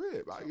leave the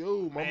crib. Like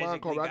my mom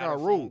called. I got a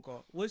rule.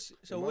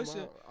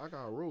 I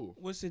got a rule.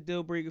 What's the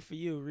deal breaker for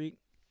you, Reek?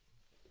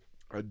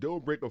 A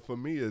deal breaker for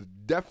me is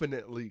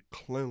definitely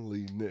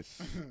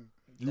cleanliness.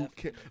 You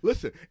can't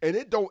listen, and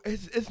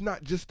it's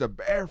not just the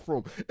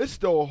bathroom; it's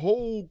the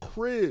whole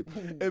crib.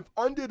 If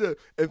under the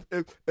if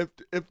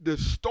the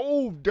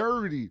stove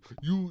dirty,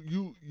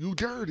 you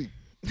dirty.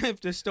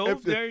 If the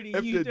stove dirty,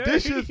 if you the dirty.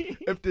 dishes,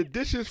 if the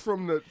dishes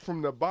from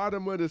the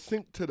bottom of the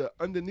sink to the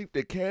underneath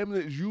the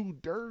cabinets, you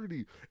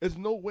dirty. There's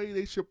no way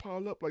they should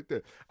pile up like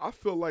that. I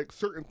feel like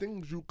certain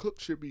things you cook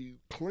should be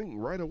clean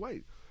right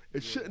away.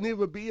 It shouldn't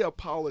even be a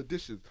pile of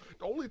dishes.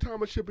 The only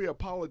time it should be a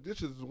pile of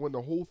dishes is when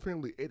the whole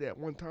family ate at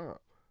one time.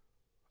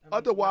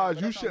 Otherwise,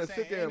 But you that's what I'm shouldn't sit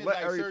saying. there and Ain't it let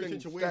like everything certain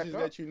stack situations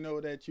up. that you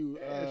know that you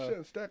It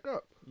shouldn't stack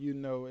up. you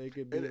know it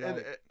could be And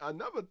like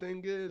another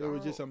thing is, it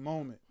was just a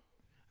moment.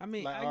 I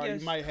mean, Like I guess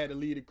you might have to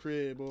leave the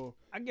crib or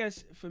I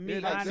guess for me, Yeah,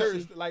 like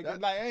honestly, certain, like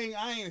that-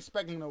 I ain't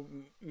expecting to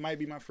might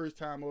be my first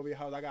time over your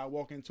house. I gotta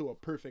walk into a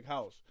perfect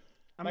house.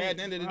 I Like mean, at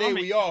the end of the I day,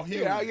 mean, we all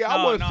human. I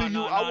No, want to no, see you.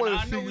 no, I no, want no,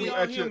 to I see know we you all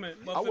at human,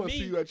 but your. I for want to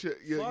me, see you at your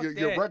fuck your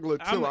that. regular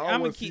too. I I'ma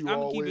want to see keep, you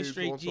I'ma keep always it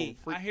straight on G.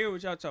 some I hear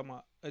what y'all talking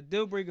about. A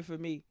deal breaker for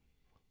me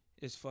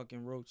is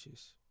fucking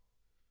roaches.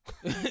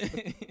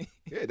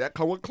 Yeah, that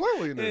come with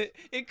cleanliness.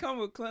 it come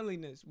with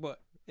cleanliness, but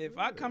if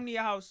I come to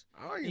your house,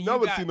 I and ain't you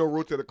never got- seen no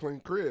roach at a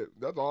clean crib.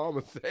 That's all I'm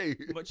gonna say.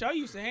 but y'all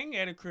used to hang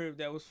at a crib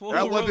that was full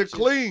That of wasn't roaches.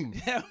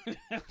 clean.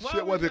 Why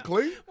Shit, was it y'all-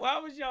 clean? Why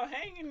was y'all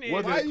hanging there?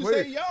 Was Why it you clean?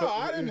 say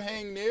y'all? I didn't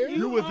hang there.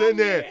 You was hung in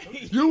there. there.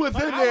 You was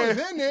in I there.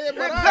 was in there,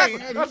 but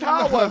Exactly. That's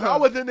how I was. I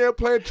was in there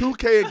playing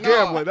 2K and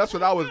gambling. That's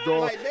what I was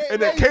doing. Like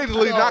and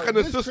occasionally no, knocking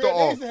the this sister crib, They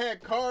off. used to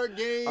have card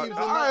games. and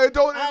I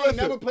don't I ain't listen.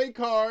 never played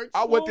cards.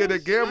 I went there to I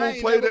gamble,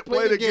 ain't play never the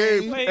played the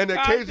game, game. and Wait,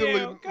 occasionally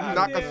goddamn,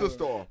 knock a goddamn.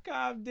 sister off.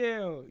 Calm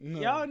down. No.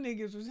 Y'all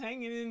niggas was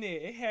hanging in there.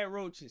 It had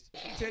roaches.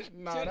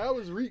 Nah, that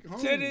was Reek home.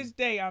 To this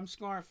day, I'm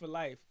scarred for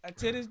life.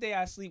 To this day,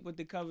 I sleep with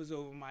the covers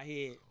over my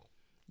head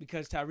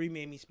because Tyree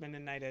made me spend the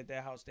night at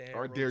that house that had I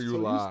roaches. dare you So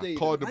you lie. stayed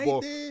Called the the night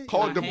ball. there?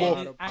 Called the I ball.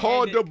 had to-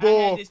 Called the I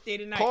ball. had to stay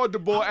the night. Called the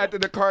ball I'm after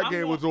the card I'm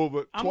game gonna- was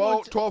over.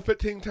 I'm 12,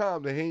 15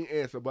 times and he ain't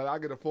answer, but I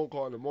get a phone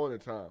call in the morning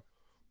time.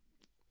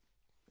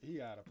 He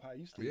got a pie.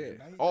 You stayed Yeah, the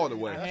night. all the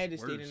there? way. I That's had to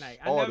stay the worse. night.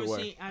 All I the never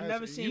way. seen. I That's-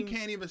 never seen. You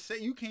can't even say.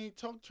 You can't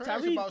talk trash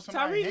Tyree- about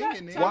somebody Tyree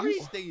hanging left- there. Tyree-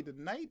 You stayed the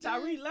night. there?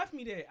 Tyree left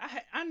me there.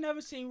 I never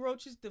seen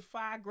roaches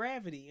defy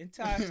gravity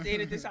until I stayed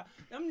at this house.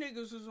 Them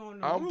niggas was on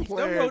the I'm roof. Them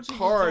playing roaches was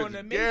cards, on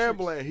the Matrix.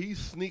 gambling. He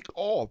sneak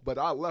off, but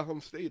I let him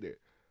stay there.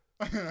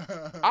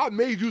 I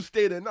made you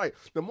stay the night.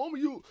 The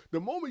moment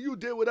you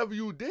did whatever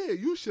you did,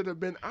 you should have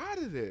been out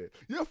of there.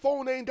 Your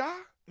phone ain't die.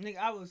 Nigga,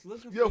 I was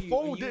looking Your for you.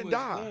 phone and you didn't was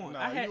die. gone. Nah,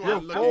 I had. you I, Your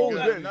wasn't I looking phone woke good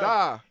up. didn't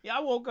die. Yeah, I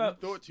woke You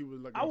up. thought you was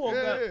looking. I woke Yeah,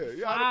 up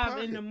you out of 5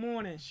 pocket. in the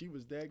morning. She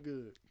was that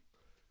good.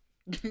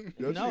 Yes,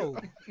 No,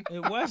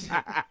 it wasn't.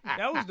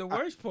 That was the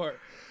worst part.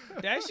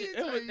 That shit.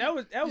 It was, that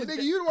was. That was. You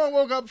think you the one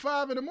woke up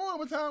 5 in the morning?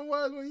 What time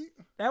was when you?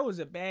 That was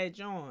a bad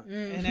joint.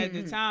 And at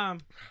the time,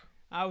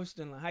 I was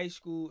still in high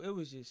school. It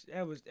was just.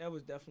 That was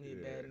definitely a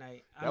bad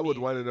night. That was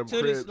one of them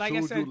to cribs. this- like I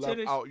Soon as said, you to left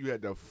this- out, you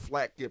had to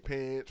flack your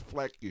pants,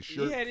 flack your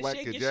shirt, You had to flack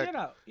shake your your jacket. shit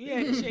out. You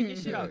had to shake your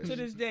shit out. Yeah. To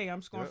this day,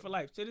 I'm scorned Yeah. for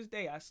life. To this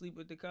day, I sleep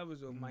with the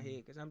covers over my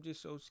head because I'm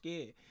just so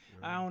scared.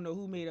 I don't know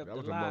who made up That the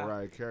was a lie.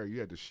 Mariah Carey. You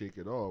had to shake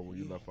it off when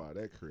you left out of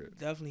that crib.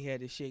 Definitely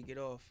had to shake it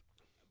off.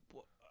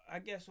 But I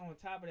guess on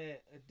top of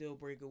that, a deal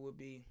breaker would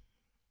be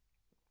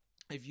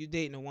if you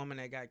dating a woman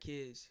that got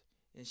kids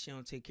and she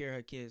don't take care of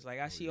her kids. Like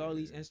I see all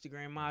these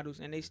Instagram models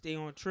and they stay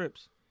on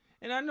trips,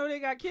 and I know they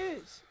got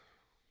kids.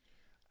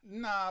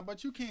 Nah,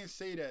 but you can't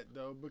say that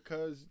though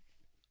because.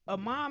 A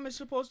mom is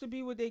supposed to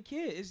be with their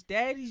kid. It's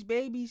daddy's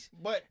babies.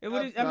 But It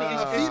would- a I mean,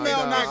 it's- a female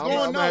nah, not I'm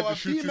going. gonna have No, to a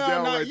shoot you female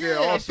down not. right there Yeah,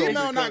 a also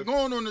female not because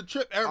going on the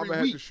trip I'm every gonna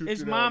have to week. shoot It's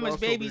you down mama's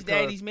also babies,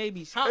 because daddy's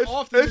maybes. How It's,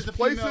 often it's is a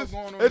female places.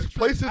 going on It's the trip?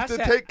 places I to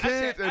said- take I kids,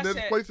 said- and I there's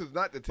said- places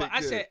not to But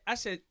take kids. I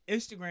said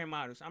Instagram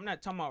models. I'm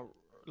not talking about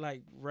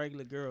like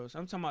regular girls.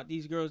 I'm talking about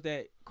these girls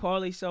that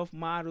call themselves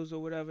models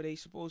or whatever they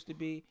supposed to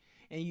be,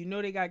 and you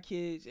know they got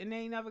kids, and they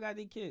ain't never got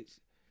their kids.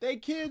 They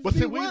kids. But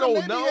be see, we with them. don't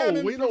They be know.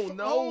 having We don't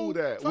know whole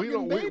that. We fucking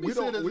don't. We babysitters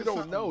don't. We or don't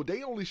something. know.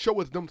 They only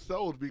show us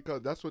themselves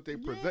because that's what they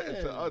presenting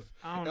to Yeah. us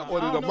I don't in know.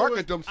 order I to don't know market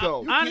if-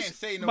 themselves. You Honest- can't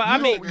say no. but I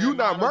mean- You not Instagram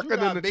models. marketing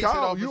gotta the base it child,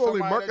 off of you only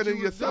somebody that marketing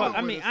you was yourself. dealing But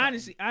I with mean, or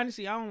something.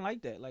 honestly, I don't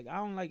like that. Like, I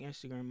don't like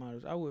Instagram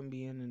models. I wouldn't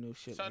be into no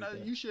shit So like that,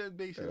 that. you should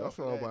base it Yeah, off that's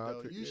of all that, about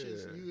though. it, You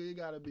should. yeah. It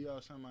gotta be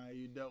off somebody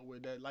you dealt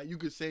with that. Like you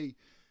could say,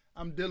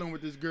 I'm dealing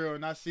with this girl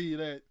and I see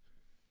that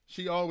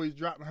she always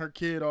dropping her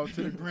kid off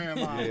to the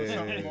grandma or Yeah,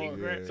 something or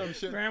yeah. some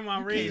shit. Grandma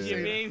You raised can't your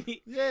say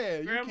baby. that. Yeah,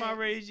 you Grandma can't-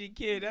 raised your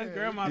kid. That's Yeah,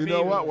 grandma You baby.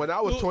 know what? When I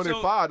was Who- so-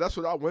 25, that's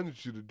what I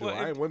wanted you to do. Well,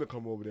 I if- ain't want to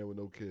come over there with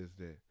no kids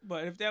there.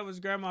 But if that was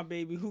grandma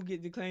baby, who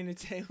get to claim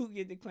who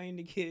get to claim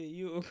the kid?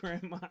 You or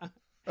grandma?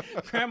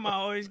 Grandma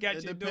always got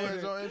It your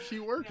depends daughter. on if she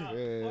working. No,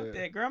 Yeah. fuck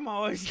that. Grandma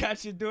always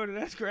got your daughter.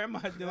 That's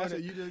grandma's That's daughter.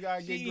 it. You just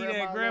gotta She get eat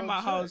grandma at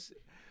grandma's a little house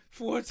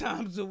 4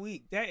 times a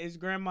week. That is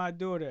grandma's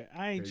daughter.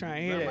 I ain't Yeah, trying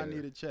to you- hear Grandma that.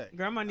 need a check.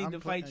 Grandma need to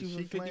fight putting- you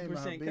she for claiming her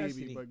 50% baby,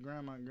 custody. But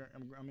grandma,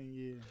 I mean,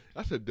 yeah.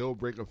 That's a deal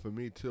breaker for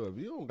me too. If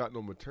you don't got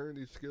no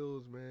maternity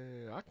skills,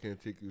 man, I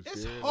can't take you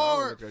It's serious. I don't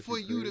hard look at for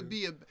you to crazy.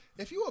 be a.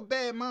 If you a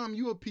bad mom,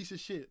 you a piece of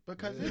shit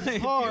because Yeah. it's If you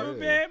hard. a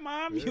bad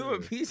mom, you a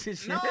Yeah. piece of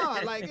shit. Nah,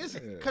 like it's Yeah.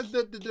 because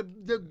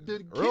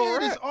the Real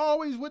kid is rap.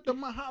 always with the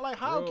mom. Like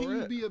how Real can you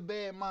rap. be a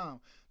bad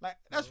mom? Like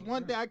that's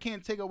one thing I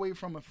can't take away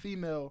from a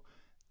female.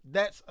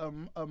 That's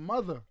a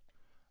mother.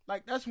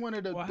 Like that's one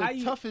of the, Well,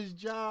 the toughest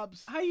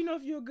jobs. How you know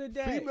if you're a good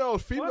dad?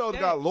 Females Fuck got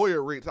that.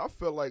 lawyer rates. I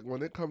feel like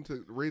when it comes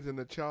to raising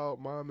a child,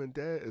 mom and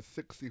dad is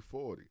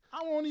 60-40.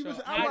 I won't even.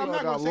 So I'm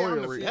not got gonna say I'm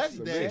lawyer the rates best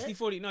to dad.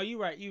 60-40. No, you're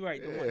right. You're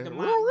right. Yeah, The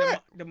real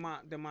rap. mom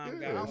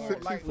Yeah, got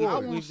won't, like, 60-40. I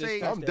won't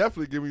say- I'm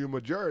definitely giving you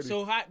majority.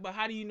 So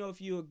how do you know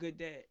if you're a good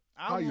dad?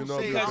 How I you won't know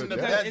say if you're I'm a the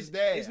good best it's,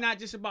 dad. It's not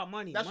just about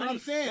money. That's what Money-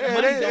 I'm saying. Yeah,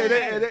 money it don't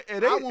ain't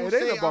matter. I won't it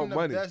say ain't about I'm the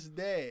money. best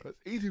dad. It's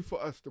easy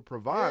for us to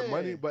provide Yeah.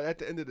 money, but at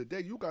the end of the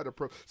day, you gotta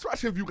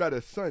especially if you got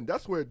a son.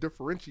 That's where it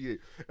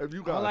differentiates. If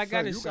you got All a I got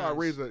son, is you gotta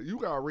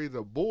sons. raise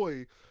a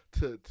boy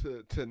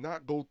to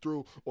not go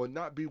through or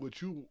not be what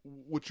you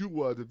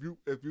was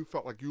if you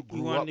felt like you grew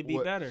You up wanted to be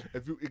with, better.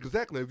 if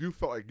you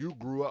felt like you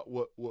grew up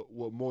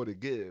with more to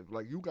give,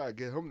 like you gotta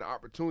give him the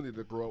opportunity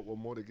to grow up with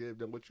more to give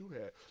than what you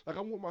had. Like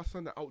I want my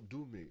son to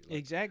outdo me. Like,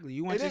 Exactly.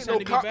 You want It your ain't son no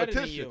to be better than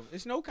competition. you.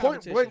 It's no point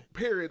competition. blank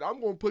period. I'm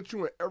gonna put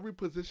you in every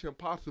position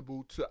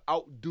possible to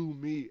outdo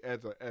me as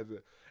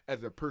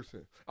a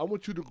person. I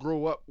want you to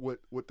grow up with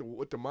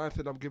the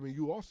mindset I'm giving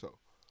you also.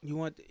 You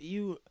want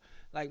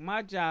like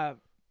my job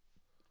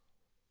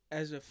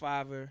as a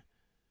father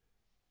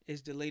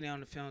is to lay down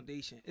the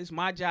foundation. It's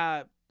my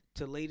job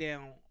to lay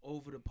down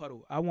over the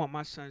puddle. I want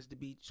my sons to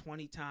be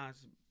 20 times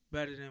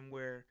better than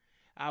where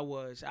I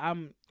was.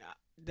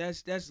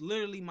 That's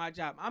literally my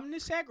job. I'm the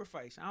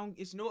sacrifice.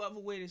 It's no other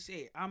way to say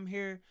it. I'm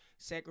here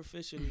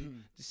sacrificially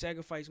to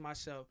sacrifice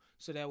myself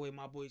so that way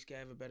my boys can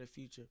have a better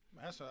future.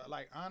 That's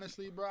like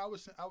honestly, bro.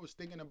 I was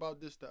thinking about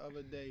this the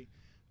other day.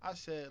 I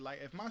said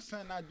like if my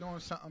son not doing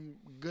something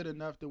good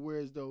enough to where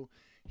as though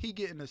he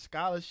getting a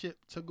scholarship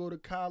to go to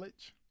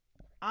college,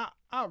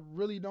 I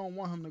really don't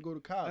want him to go to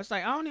college. That's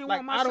like I don't even like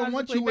want my I sons don't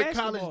want to play you with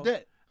basketball. college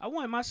debt. I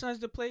want my sons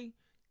to play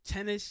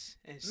tennis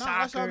and No, that's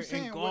what soccer I'm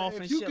saying. and Well, golf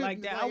if and you shit could,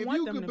 like that. like, I if want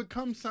you them could to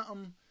become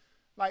something,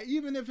 like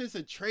even if it's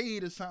a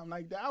trade or something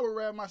like that, I would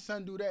rather my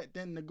son do that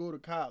than to go to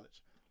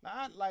college.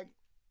 Like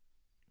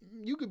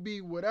you could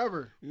be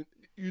whatever.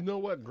 You know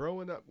what?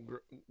 Growing up,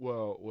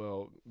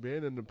 well,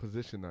 being in the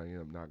position I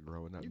am, not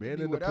growing up, You being can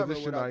be in the whatever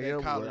position without I that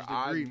am, college where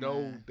I degree,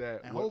 know man.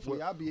 that And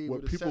hopefully I'll be able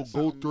what to people set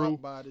go something through,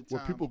 up by the time.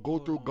 what people go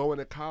Hold through on. going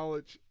to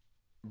college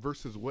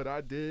versus what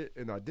I did,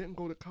 and I didn't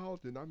go to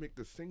college, and I make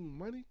the same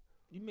money.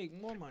 You make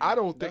more money. I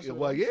don't That's think.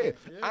 what Well, I'm yeah,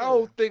 saying. I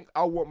don't think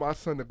I want my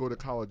son to go to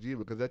college either.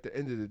 Because at the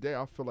end of the day,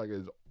 I feel like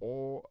it's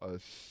all a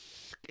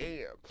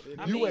scam.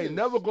 It You is. ain't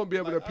never gonna be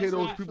able Like, to pay that's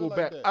those how I people feel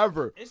back like that.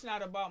 ever. It's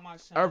not about my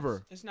sons.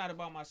 Ever. It's not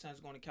about my sons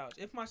going to college.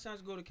 If my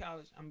sons go to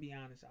college, I'm gonna be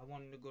honest. I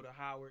want them to go to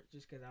Howard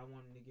just because I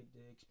want them to get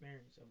the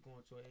experience of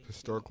going to a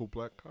Historical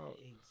black college.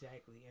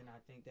 Exactly, and I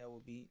think that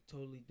would be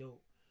totally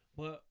dope.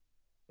 But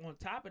on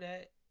top of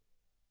that,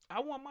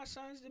 I want my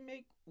sons to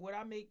make what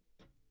I make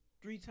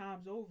 3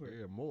 times over.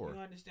 Yeah, more. You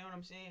understand what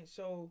I'm saying?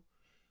 So,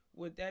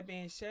 with that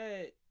being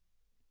said,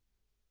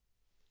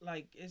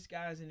 like it's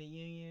guys in the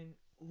union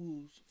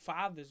whose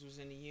fathers was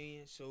in the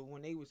union, so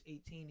when they was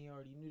 18, they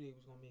already knew they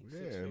was gonna make 6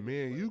 Yeah, figures.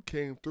 man, But- you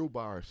came through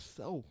by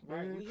ourselves,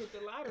 right. man. We hit the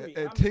lottery.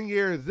 And I'm- 10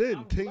 years in,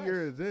 I'm 10 blessed.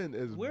 years in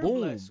is We're boom.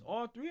 blessed.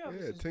 All 3 of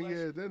us. Yeah, is 10 blessed.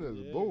 years in is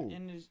Yeah. boom.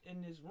 in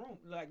this room.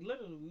 Like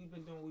literally, we've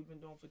been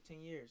doing for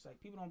 10 years.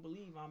 Like people don't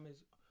believe I'm as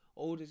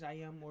old as I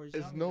am or as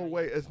young It's as no I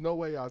way. am. It's no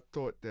way I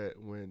thought that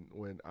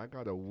when I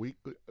got a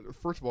weekly.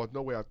 First of all, it's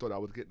no way I thought I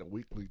was getting a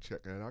weekly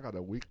check, and I got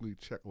a weekly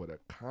check with a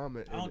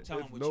comment. in Don't it. tell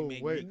There's him what no you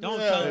make. way. Me. Don't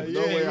Yeah, tell There's him.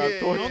 no way I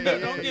thought Don't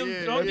that. give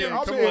him. Don't give him.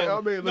 I Too mean, much. listen,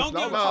 Don't give him I'm too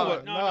not-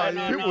 much.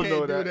 No. People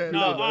know that. No, People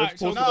all know. right, It's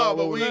so posted no, all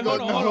but over we the ain't place.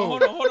 gonna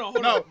Hold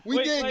on. No, we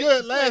Wait, did wait,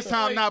 good last wait,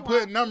 time wait, not Twan.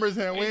 putting numbers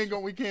in. Hey,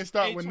 We can't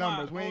start Hey, with Twan,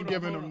 numbers. We ain't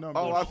giving them numbers.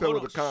 All I said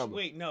was a Shh, comment.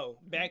 Wait, no.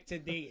 Back to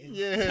dating.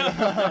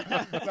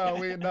 Yeah.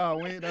 we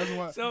ain't. That's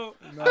one. So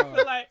No. I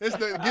feel like It's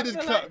the I get his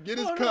feel cup. like- Get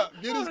his hold cup.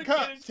 on, Get hold his on,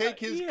 cup. get his Take cup.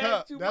 his He had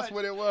cup. too That's much.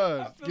 what it was.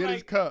 I feel Get his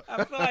like- cup.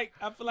 I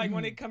feel like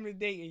when it come to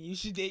dating, you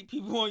should date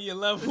people on your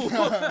level.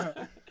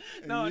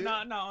 No,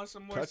 on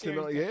some more Touching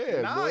serious. on,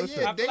 yeah. Nah, no, yeah.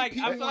 listen. Date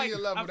people on your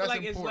level, I feel that's like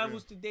it's important.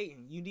 levels to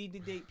dating. You need to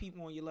date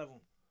people on your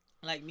level.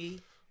 Like me,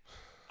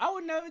 I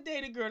would never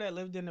date a girl that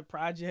lived in the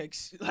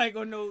projects. Like,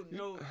 or not.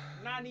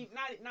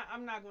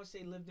 I'm not gonna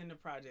say lived in the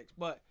projects,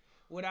 but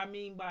what I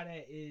mean by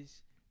that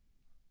is,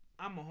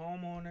 I'm a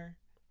homeowner.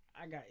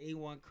 I got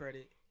A1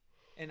 credit,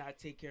 and I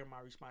take care of my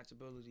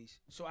responsibilities.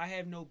 So I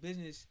have no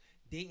business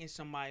dating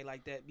somebody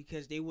like that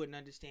because they wouldn't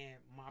understand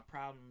my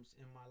problems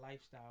and my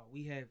lifestyle.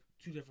 We have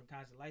 2 different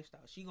kinds of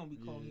lifestyles. She gonna be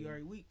calling you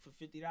every week for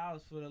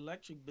 $50 for the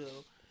electric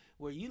bill,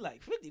 where you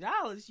like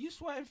 $50. You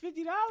sweating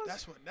 $50?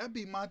 That'd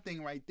be my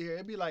thing right there.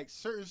 It'd be like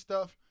certain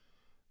stuff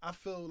I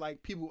feel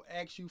like people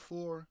ask you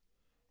for.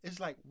 It's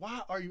like,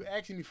 why are you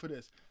asking me for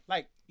this?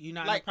 Like, You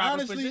not like, in the proper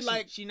honestly, position.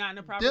 like, She not in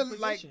the proper they're,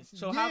 position. like,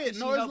 So how yeah, can she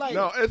no, it's help like- you?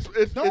 No,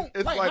 it's Don't-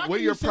 like like, how where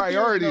can your you sit there-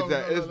 priorities no, at.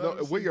 no, It's no, no, let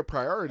me where see. your Let me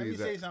priorities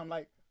say at. something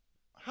like,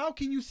 how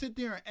can you sit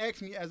there and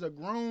ask me as a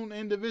grown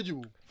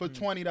individual for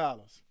 $20?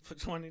 For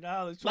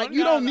 $20, Like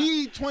you don't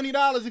need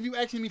 $20 if you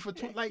asking me for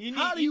 20. Like You need,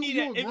 how do you you? need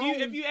You that. a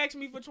grown, If you ask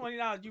me for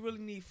 $20, you really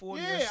need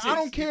 40. or yeah, 60. I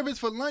don't care if it's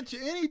for lunch or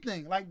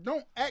anything. Like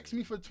don't ask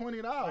me for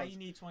 $20. Why you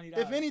need $20?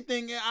 If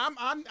anything,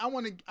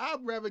 I'd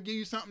rather give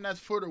you something that's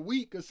for the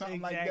week or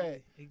something like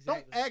that. Exactly.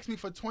 Don't ask me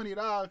for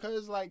 $20 because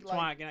it's like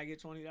Twan, can I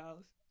get $20?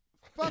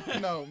 fuck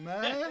no,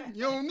 man.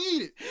 You don't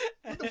need it.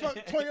 What the fuck?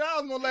 $20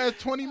 gonna last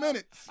 20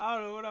 minutes. I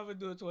don't know what I'm gonna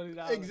do with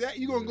 $20.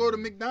 Exactly. You gonna go to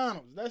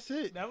McDonald's. That's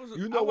it. That was.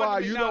 You know why?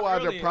 You know why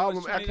the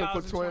problem asking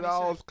for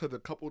 $20? Because a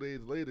couple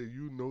days later,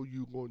 you know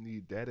you gonna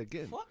need that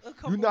again. Fuck a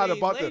couple You're not days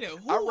about later. to.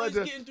 Who is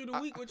getting through the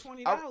week with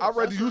 $20? I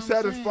rather you That's what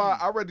I'm satisfy. saying.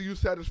 I rather you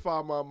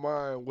satisfy my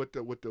mind with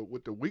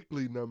the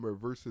weekly number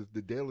versus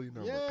the daily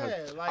number. 'Cause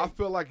Yeah, like I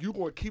feel like you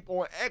gonna keep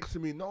on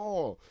asking me.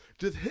 No,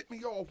 just hit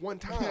me off one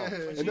time,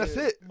 and Yeah. that's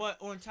it. But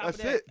on top That's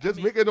of that, it. Just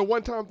I mean, make it a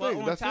one-time But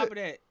thing. on That's top it. of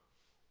that,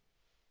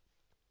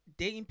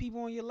 dating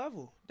people on your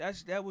level.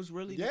 That was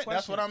really the yeah, question.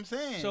 that's what I'm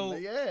saying. So,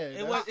 yeah,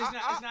 It was.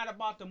 It's not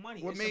about the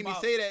money. What It's made me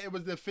about- say that it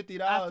was the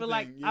 $50 I feel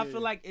like thing. I yeah.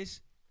 feel like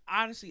it's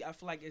honestly I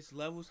feel like it's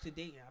levels to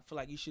dating. I feel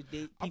like you should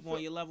date people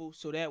on your level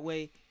so that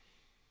way,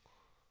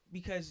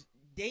 because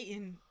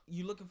dating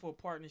you're looking for a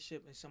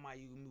partnership and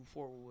somebody you can move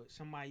forward with,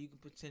 somebody you can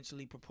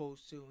potentially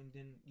propose to, and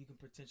then you can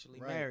potentially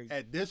marry.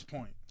 At this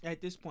point.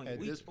 At this point, At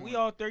we this point. we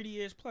all 30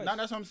 years plus. No,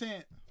 that's what I'm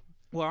saying.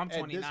 Well, I'm at this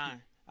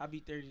 29. I'll be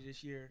 30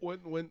 this year.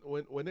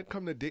 When it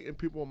come to dating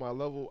people on my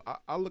level,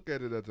 I look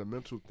at it as a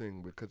mental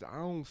thing because I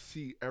don't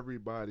see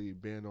everybody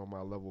being on my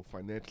level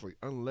financially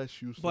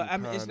unless you. But I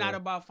mean, it's not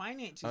about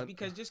finances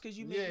because just because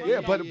you make money,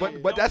 Yeah,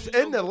 don't but that's mean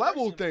you're in the a good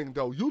level person. thing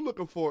though. You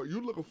looking for it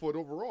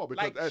overall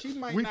because Like, she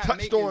might we not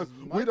touched make on as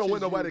we don't much want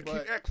as nobody you, to keep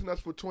but- asking us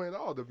for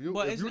 $20. If But you're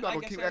not like gonna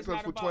I keep said, asking us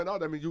it's for not $20,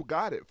 that means you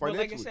got it But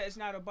financially. like I said, it's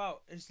not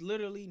about. It's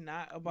literally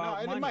not No, about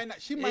and money. it might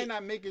not. She might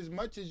not make as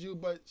much as you,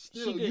 but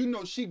still, did. you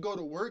know, she go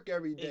to work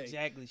every day.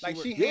 Exactly. Like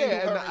work- she Yeah, handle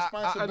and her I-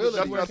 responsibilities.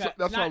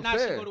 that's what I'm She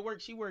saying. go to work.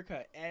 She work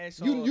her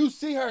ass off. You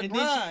see her and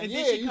grind.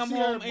 then she you come see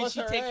her home and bust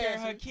she take care of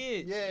ass her and-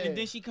 kids. Yeah. And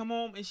then she come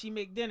home and she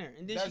make dinner.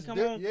 And then she That's come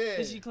di- home yeah.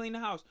 and she clean the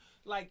house.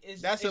 Like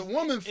That's a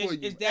woman for you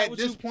Is that at what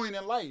this you, point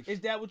in life. Is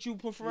that what you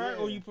prefer,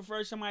 or Yeah. you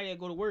prefer somebody that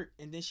go to work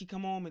and then she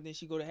come home and then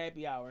she go to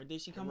happy hour and then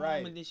she come Right.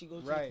 home and then she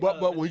go to Right. the club,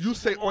 But and when then you she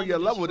say come on home your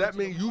and then she level, go that to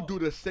the means you mall. do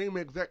the same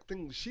exact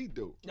thing she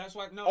do. That's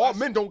why no. All that's-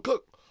 men don't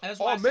cook. That's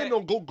why All I men said-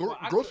 don't go Well,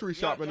 I grocery cook-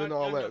 shopping y'all- and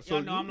all y'all know- that. So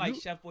y'all know I'm like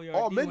you- Chef Boyardee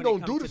all men when it don't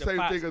comes do to the the same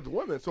pots. thing as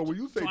women. So when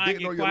you say Twan dating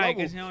get on your quiet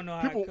level, 'cause he don't know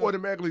how to people cook.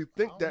 automatically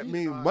think that He's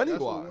mean fine. money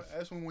That's wise.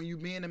 That's when you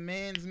being a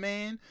man's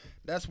man.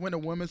 That's when a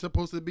woman's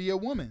supposed to be a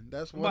woman.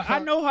 That's what. But I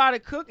know how to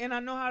cook and I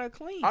know how to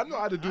clean. I know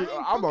how to do. I ain't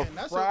I'm a cooking.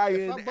 That's if I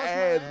frying bust my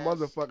ass ass.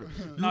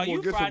 motherfucker. No, you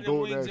gonna get fried some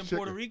them wings gold in ass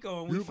Puerto chicken.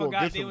 Rico and You we gonna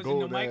forgot get they some was in the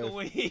gold ass.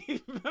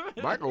 microwave.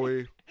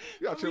 Microwave.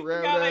 You got We your red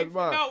forgot, ass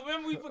mind. no,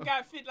 remember we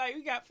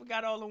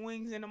forgot all the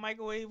wings in the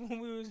microwave when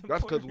we was in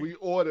That's Puerto because we Rico.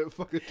 ordered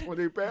fucking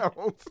 20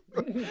 pounds.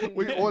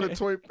 We ordered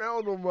 20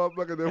 pounds of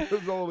motherfucker. There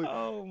was only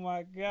Oh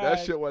my god.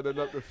 that shit wasn't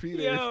enough to feed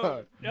Yo,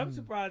 everybody. I'm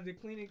surprised the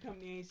cleaning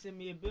company ain't sent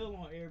me a bill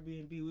on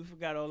Airbnb. We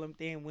forgot all them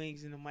damn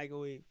wings in the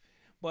microwave.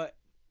 But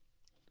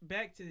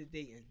back to the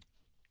dating.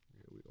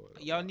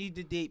 Y'all need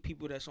to date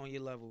people that's on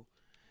your level,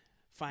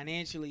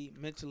 financially,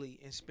 mentally,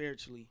 and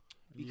spiritually,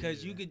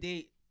 because you could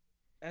date.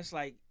 That's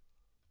like,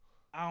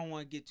 I don't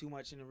want to get too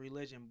much into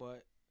religion,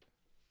 but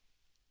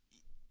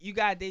you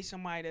gotta date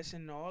somebody that's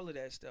into all of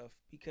that stuff.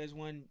 Because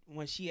when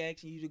she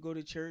asks you to go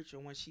to church, or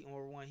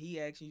when he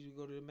asks you to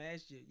go to the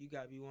masjid, you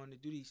gotta be willing to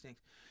do these things.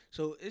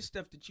 So it's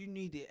stuff that you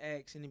need to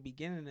ask in the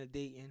beginning of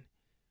dating,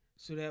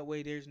 so that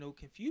way there's no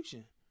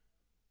confusion.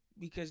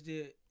 Because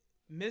the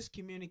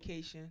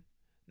miscommunication,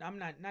 I'm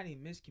not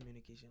even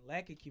miscommunication.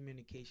 Lack of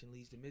communication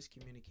leads to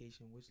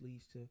miscommunication, which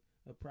leads to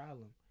a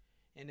problem.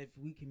 And if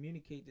we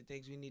communicate the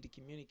things we need to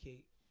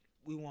communicate,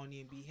 we won't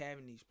even be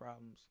having these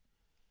problems.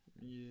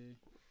 Yeah.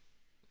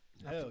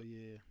 Hell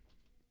yeah.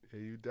 Yeah,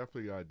 you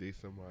definitely gotta date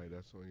somebody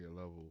that's on your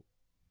level,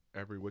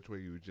 every which way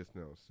you just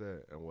now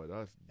said, and with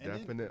us, And then-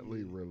 definitely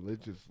yeah.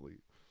 religiously.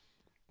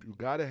 You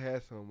gotta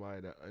have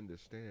somebody that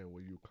understand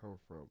where you come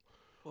from.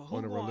 Well,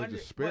 On a gonna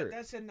religious spirit. But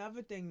that's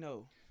another thing,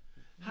 though.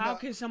 How No.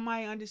 can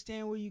somebody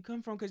understand where you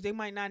come from? Because they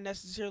might not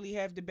necessarily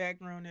have the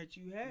background that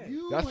you have.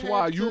 That's have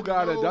why to you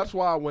gotta. know- That's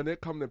why when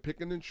it come to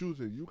picking and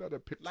choosing, you gotta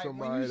pick Like, when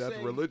somebody you that's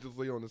say-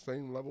 religiously on the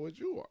same level as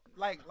you are.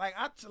 like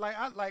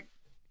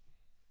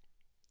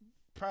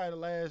probably the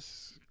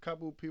last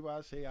couple of people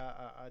I say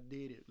I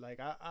dated. Like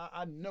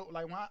I know,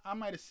 like when I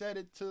might have said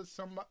it to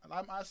somebody.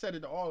 I said it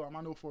to all of them.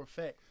 I know for a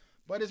fact,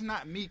 but it's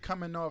not me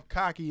coming off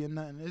cocky or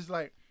nothing. It's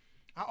like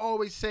I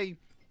always say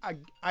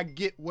I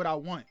get what I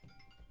want.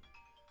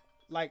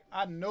 Like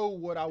I know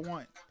what I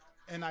want,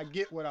 and I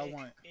get what I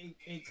want.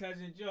 Hey,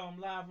 cousin Joe, I'm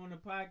live on the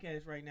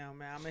podcast right now,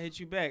 man. I'm gonna hit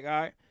you back. All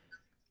right.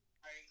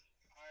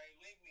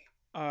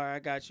 All right, I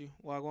got you.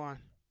 Walk on.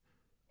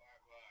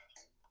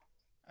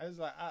 It's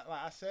like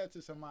I said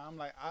to somebody, I'm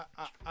like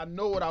I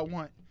know what I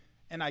want,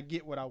 and I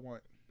get what I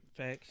want.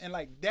 Facts. And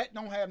like that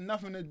don't have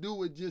nothing to do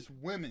with just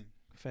women.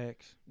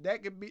 Facts.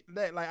 That could be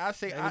that. Like I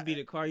say, That could be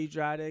the car you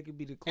drive. That could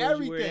be the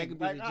clothes you wear. That everything. could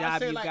be Like the I job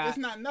say, you like got. it's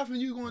not nothing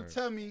you gonna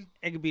tell me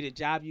It could be the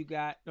job you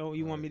got. No,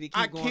 you want me to keep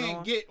I going can't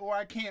on. get or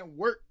I can't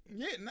work.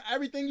 Yeah,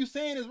 everything you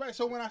saying is right.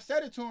 So when I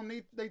said it to them,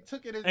 they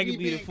took it as That me could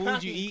be the being food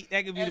cocky you eat.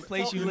 That could be the as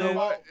place you talking live.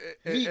 about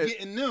me And-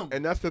 getting them.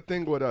 And that's the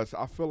thing with us.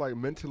 I feel like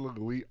mentally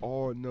we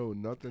all know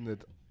nothing is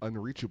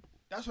unreachable.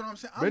 That's what I'm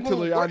saying. I'm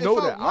Mentally, gonna I work. know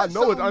If that. I want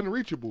know it's something,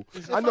 unreachable.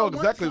 if I know want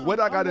exactly what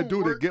I something, got to I'm do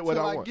gonna to work get what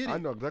till I I want. get I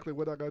it. know exactly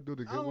what I got to do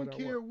to I get what don't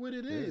I care want. what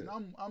it is. Yeah.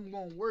 I'm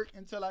gonna work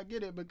until I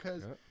get it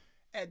because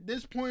Yeah. at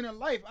this point in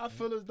life, I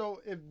feel as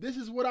though if this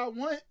is what I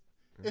want,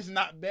 it's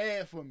not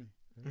bad for me.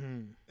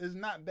 Mhm. It's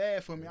not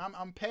bad for me.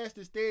 I'm past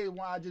the stage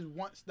where I just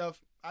want stuff.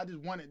 I just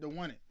want it to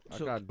want it. I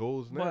So- got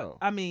goals But now.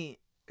 I mean,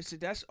 so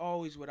that's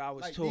always what I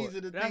was Like taught. these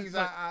are the That's- things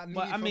but- I need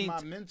but I for mean, my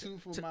t- mental,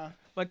 for t- my.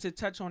 But to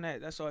touch on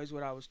that, that's always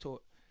what I was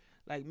taught.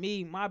 Like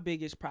me, my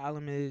biggest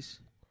problem is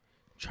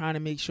trying to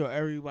make sure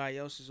everybody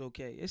else is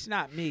okay. It's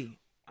not me.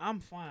 I'm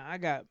fine. I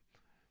got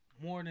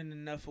more than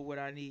enough of what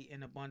I need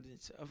in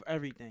abundance of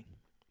everything.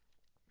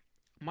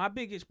 My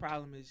biggest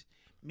problem is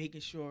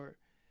making sure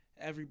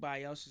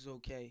everybody else is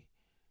okay.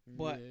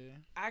 But yeah.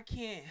 I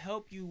can't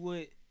help you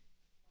with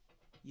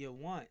your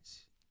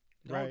wants.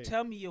 Don't Right.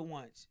 tell me your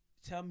wants.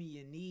 Tell me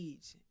your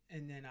needs,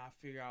 and then I'll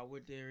figure out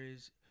what there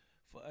is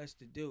for us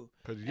to do.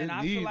 Because and your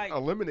I feel needs like-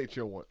 eliminate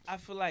your wants. I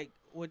feel like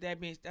what that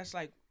means, that's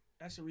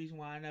the reason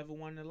why I never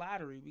won the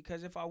lottery.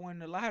 Because if I won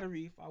the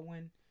lottery, if I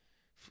win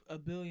 $1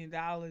 billion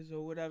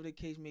or whatever the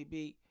case may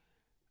be,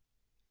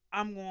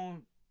 I'm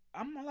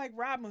like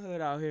Robin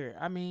Hood out here.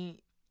 I mean,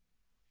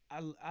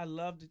 I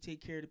love to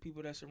take care of the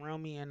people that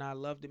surround me, and I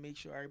love to make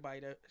sure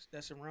everybody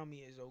that's around me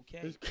is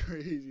okay. It's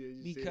crazy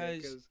as you say that,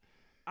 Because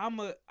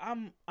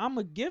I'm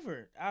a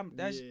giver.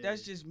 That's Yeah.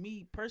 just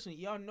me personally.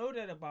 Y'all know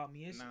that about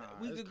me. Nah,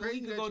 we it's could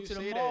crazy go that you to the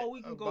say mall. that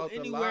We can go about the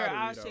anywhere.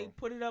 I lottery, say though.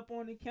 put it up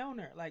on the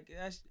counter. Like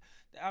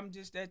I'm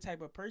just that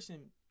type of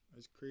person.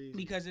 It's crazy.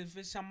 Because if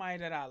it's somebody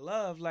that I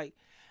love, like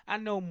I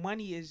know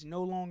money is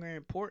no longer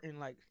important.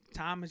 Like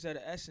time is of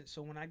the essence.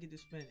 So when I get to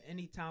spend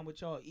any time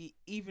with y'all,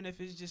 even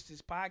if it's just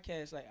this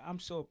podcast, like I'm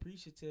so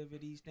appreciative of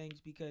these things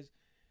because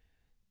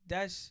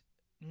that's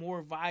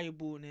more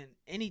valuable than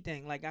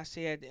anything. Like I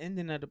say at the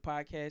ending of the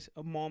podcast,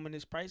 a moment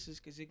is priceless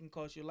because it can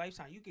cost you a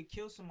lifetime. You could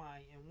kill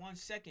somebody in 1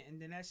 second, and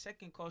then that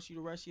second costs you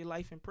the rest of your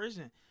life in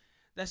prison.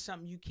 That's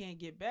something you can't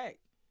get back.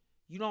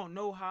 You don't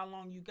know how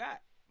long you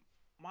got.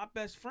 My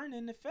best friend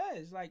in the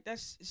feds, like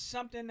that's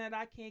something that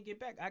I can't get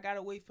back. I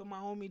gotta wait for my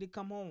homie to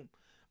come home.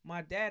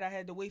 My dad, I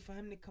had to wait for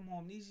him to come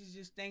home. These are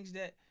just things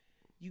that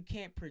you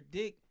can't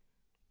predict,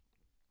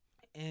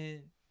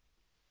 and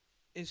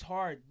it's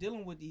hard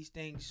dealing with these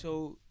things.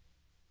 So,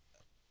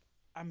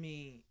 I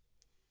mean,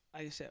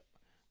 like I said,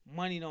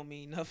 money don't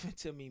mean nothing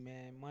to me,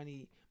 man.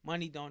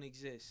 Money don't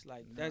exist.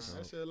 Like that's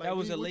I said, that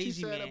was a what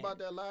lazy you said man. about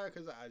that lie,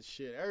 cause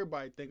shit,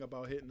 everybody think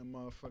about hitting the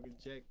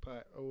motherfucking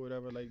jackpot or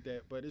whatever like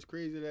that. But it's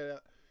crazy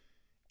that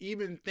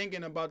even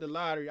thinking about the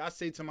lottery, I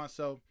say to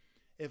myself,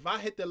 if I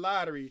hit the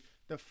lottery,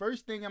 the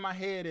first thing in my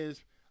head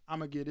is I'm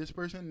gonna get this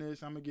person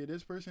this, I'm gonna get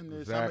this person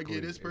this, I'm gonna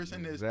get this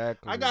person this.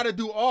 Exactly. I gotta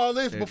do all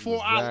this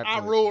before I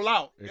Exactly. roll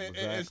out and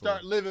Exactly.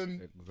 start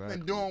living Exactly.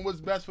 and doing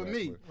what's best for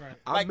me. Right.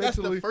 Like that's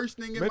the first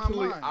thing in my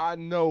mentally, mind. I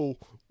know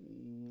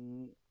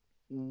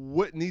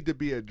what need to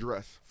be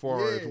addressed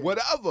for Yeah.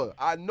 whatever.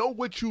 I know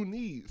what you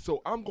need,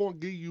 so I'm gonna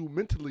give you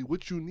mentally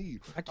what you need.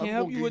 I can't I'm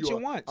help gonna you give with your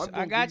a- wants. I'm I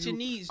gonna got give your you-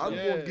 needs. I'm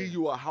though. Yeah. gonna give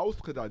you a house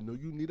because I know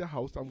you need a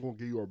house. I'm gonna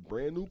give you a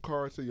brand new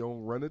car so you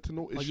don't run into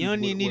no issues. Oh, you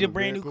don't with need a the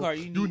brand new vehicle. car.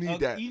 You need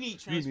that. You need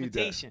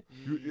transportation.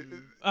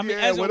 I mean,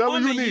 yeah, as a whatever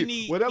woman, you you need,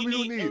 need whatever you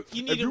you need need.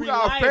 you need If a you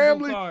got a reliable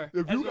family, car.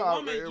 if As you a got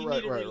woman, you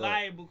right, need a right,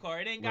 reliable car.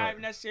 It ain't gotta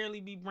Right.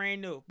 necessarily be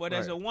brand new. But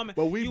as Right. a woman,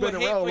 But we've you been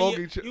would hate around for long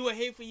your, each- you would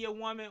hate for your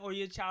woman or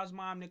your child's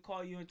mom to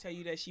call you and tell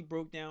you that she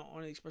broke down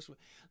on the expressway.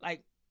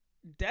 Like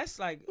that's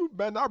like. You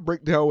better not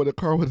break down with a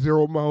car with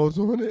 0 miles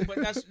on it. But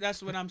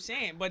that's what I'm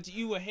saying. But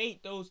you would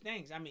hate those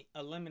things. I mean,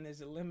 a lemon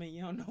is a lemon.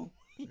 You don't know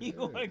you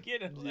gonna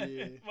get a lemon.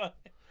 Yeah. But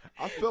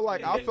I feel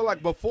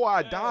like before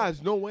I die,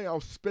 there's no way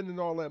I'm spending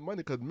all that money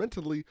because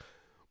mentally,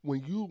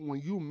 when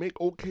you make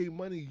okay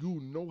money, you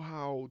know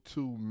how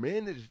to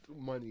manage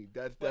money.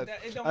 That's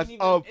it don't that's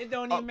even of it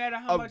don't even matter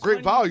how of much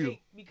great money value. you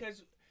make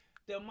because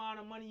the amount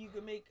of money you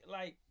can make,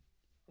 like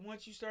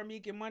once you start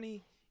making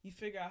money, you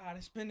figure out how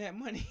to spend that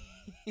money.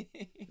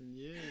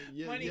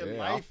 Yeah, Money- your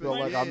Yeah, I life feel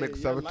like I make your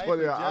 $720 life I-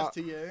 adjust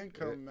to your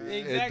income, man.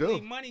 Exactly.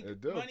 do. Money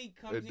It do. money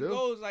comes It and do.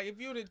 goes. Like if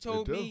you would have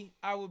told do. me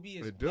I would be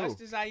as It do.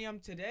 blessed as I am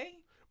today,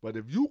 But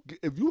if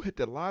you hit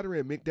the lottery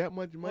and make that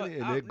much money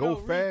Well, and it go no,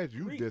 Reek, fast,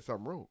 you Reek. did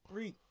something wrong.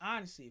 Reek,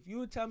 honestly, if you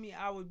would tell me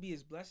I would be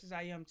as blessed as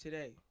I am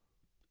today,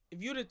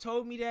 if you'd have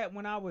told me that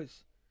when I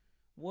was,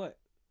 what,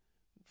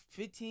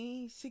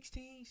 15,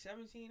 16,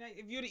 17,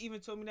 if you'd have even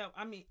told me that,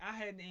 I mean, I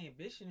had the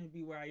ambition to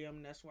be where I am,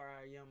 and that's why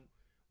I am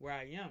where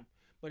I am.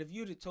 But if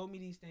you'd have told me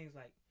these things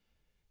like,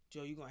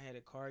 Joe, you're going to have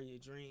the car of your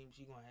dreams,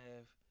 you're going to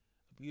have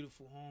a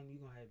beautiful home,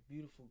 you're going to have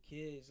beautiful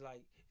kids,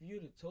 like, if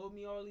you'd have told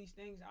me all these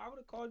things, I would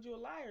have called you a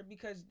liar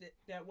because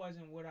that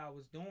wasn't what I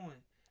was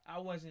doing. I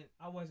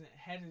wasn't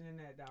headed in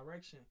that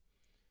direction.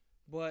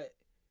 But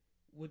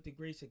with the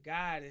grace of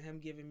God and Him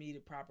giving me the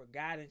proper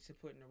guidance and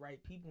putting the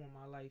right people in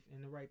my life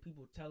and the right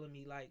people telling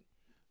me like,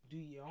 do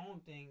your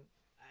own thing,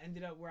 I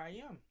ended up where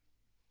I am.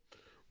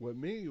 With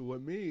me,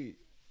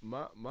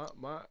 my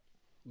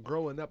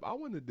growing up, I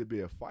wanted to be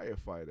a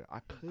firefighter. I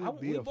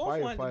could be a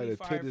firefighter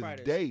to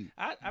this day.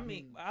 I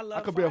mean, I love.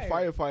 I could be a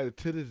firefighter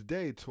to this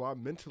day. So I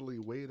mentally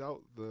weighed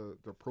out the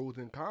pros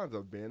and cons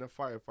of being a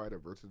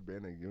firefighter versus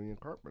being a union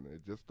carpenter.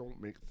 It just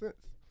don't make sense.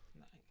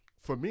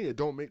 For me, it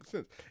don't make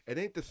sense. It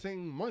ain't the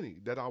same money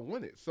that I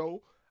wanted.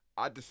 So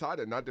I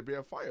decided not to be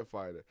a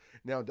firefighter.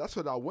 Now, that's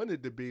what I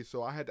wanted to be,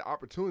 so I had the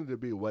opportunity to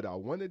be what I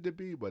wanted to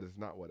be, but it's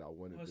not what I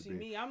wanted to be.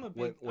 Me, I'm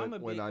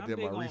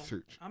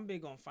research. I'm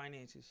big on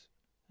finances.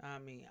 I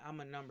mean,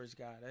 I'm a numbers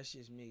guy. That's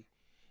just me.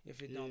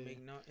 If it don't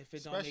make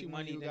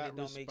money, then it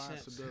don't make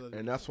sense.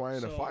 And that's why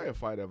I'm a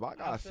firefighter. If I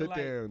gotta sit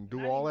there and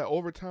do all that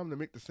overtime to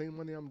make the same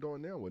money I'm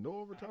doing now with no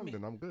overtime,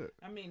 then I'm good.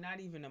 I mean, not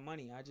even the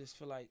money. I just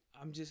feel like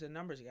I'm just a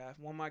numbers guy. If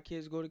one of my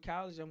kids go to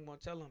college, I'm gonna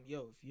tell them,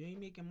 yo, if you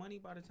ain't making money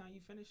by the time you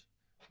finish,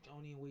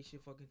 don't even waste your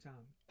fucking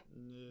time.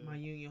 Yeah. My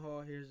union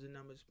hall, here's the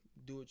numbers.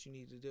 Do what you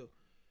need to do.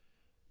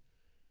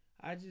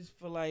 I just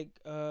feel like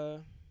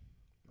that's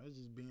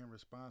just being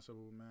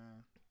responsible,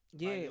 man.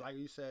 Yeah, like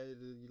you said,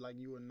 like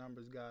you a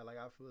numbers guy. Like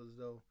I feel as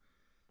though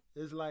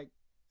it's like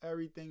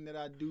everything that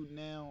I do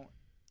now,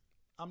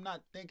 I'm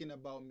not thinking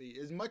about me.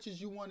 As much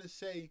as you want to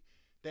say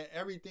that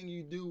everything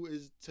you do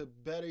is to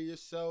better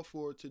yourself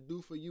or to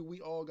do for you, we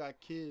all got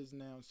kids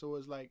now. So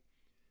it's like,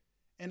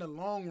 in the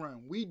long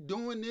run, we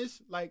doing this.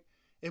 Like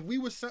if we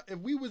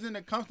was in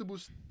a comfortable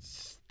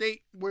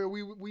state where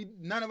we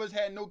none of us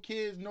had no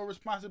kids, no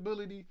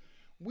responsibility,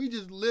 we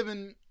just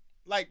living.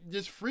 Like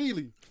just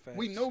freely. Facts.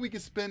 We know we can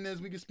spend this.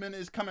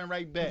 It's coming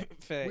right back.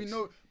 We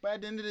know, but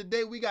at the end of the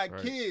day, we got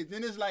kids,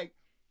 and it's like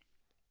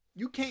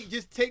you can't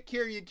just take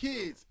care of your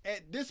kids.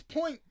 At this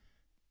point,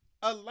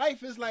 a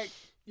life is like,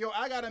 yo,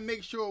 I gotta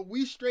make sure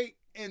we straight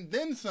and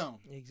then some.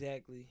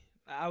 Exactly.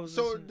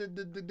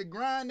 The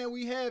grind that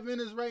we have in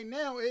us right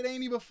now, it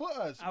ain't even for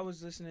us. I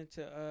was listening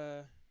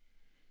to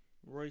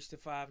Royce the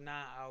 5'9"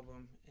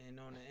 album, and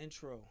on the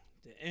intro,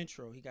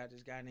 he got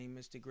this guy named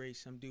Mr. Grace,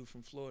 some dude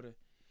from Florida.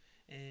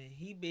 And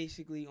he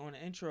basically, on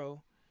the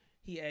intro,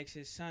 he asked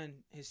his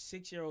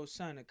 6-year-old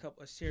son,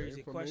 a series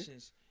of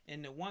questions. Me?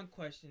 And the one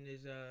question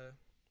is,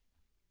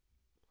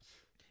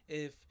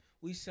 if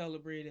we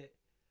celebrated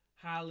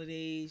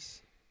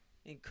holidays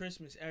and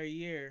Christmas every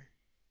year,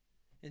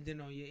 and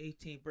then on your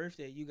 18th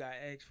birthday, you got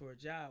asked for a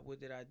job, what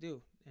did I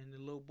do? And the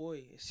little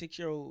boy, a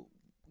 6-year-old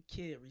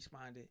kid,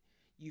 responded,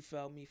 you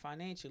failed me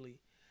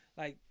financially.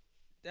 Like,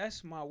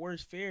 that's my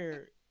worst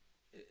fear.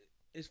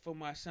 Is for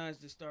my sons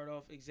to start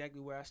off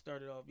exactly where I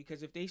started off.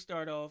 Because if they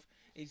start off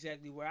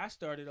exactly where I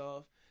started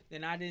off,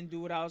 then I didn't do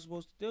what I was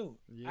supposed to do.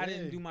 Yeah. I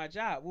didn't do my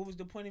job. What was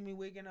the point of me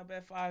waking up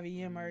at 5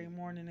 a.m. every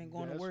morning and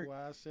going to work? That's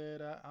why I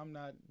said I'm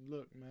not.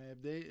 Look, man,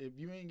 if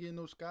you ain't getting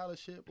no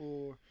scholarship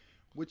or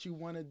what you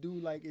want to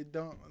do,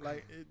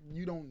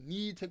 you don't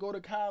need to go to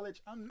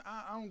college. I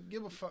don't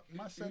give a fuck.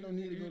 My son don't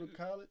need to go to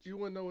college. You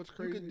wanna know what's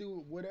crazy? You could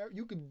do whatever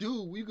you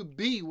could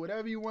be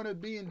whatever you want to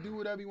be and do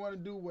whatever you want to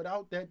do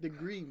without that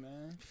degree,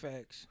 man.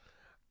 Facts.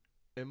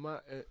 In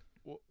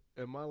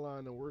my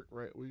line of work,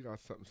 right, we got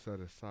something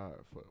set aside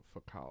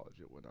for college.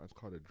 It's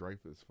called a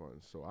Dreyfus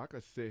Fund. So I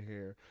could sit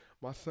here.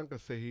 My son could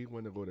say he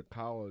want to go to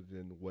college,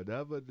 and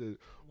whatever the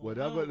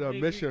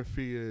admission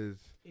fee is,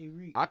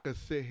 I could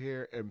sit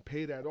here and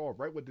pay that off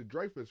right with the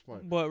Dreyfus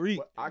Fund. But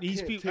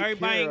these people,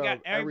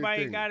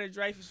 everybody got a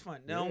Dreyfus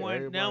Fund. No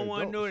one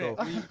know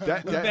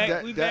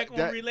that. We back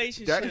on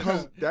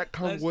relationships. That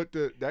come with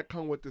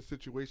the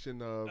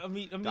situation of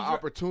the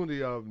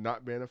opportunity of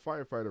not being a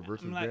firefighter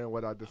versus being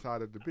what I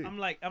decided to be. I'm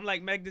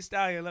like Meg Thee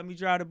Stallion. Let me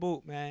drive the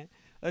boat, man.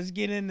 Let's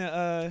get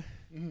into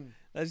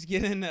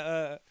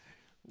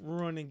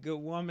ruining good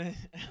woman.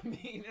 I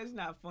mean, that's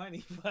not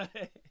funny, but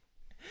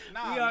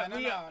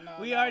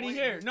we already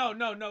here. No.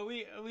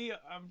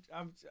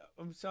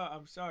 I'm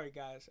sorry,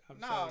 guys.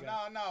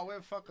 No.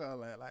 We're fuck all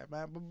that, like,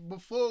 man. But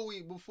before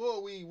we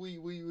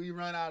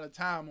run out of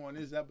time on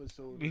this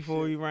episode.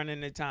 Before we run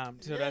into time,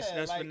 so that's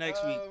like, for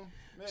next week.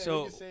 Man,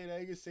 so you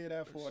can say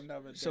that for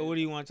another day. So what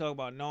do you want to talk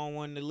about? No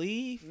one to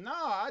leave? No,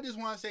 I just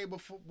want to say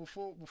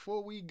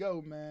before we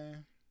go,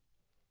 man.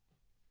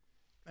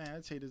 Man,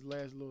 I take this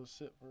last little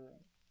sip, bro.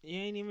 You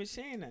ain't even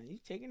saying that. You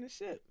taking a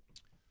sip.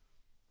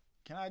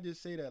 Can I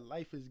just say that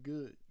life is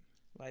good?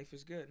 Life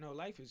is good. No,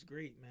 life is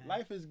great, man.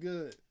 Life is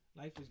good.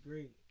 Life is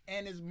great.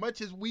 And as much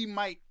as we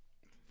might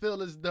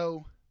feel as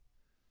though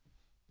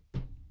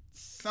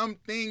some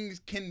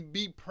things can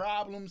be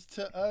problems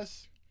to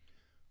us,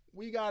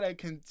 we gotta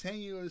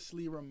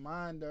continuously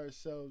remind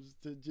ourselves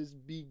to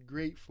just be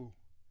grateful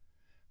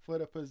for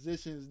the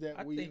positions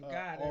that we thank are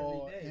God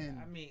all every day.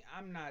 in. I mean,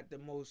 I'm not the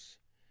most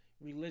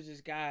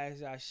religious guy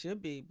as I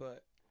should be,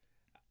 but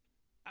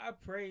I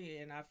pray,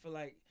 and I feel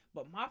like.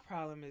 But my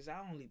problem is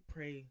I only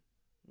pray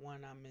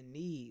when I'm in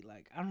need.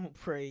 Like, I don't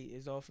pray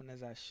as often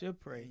as I should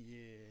pray.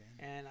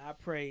 Yeah. And I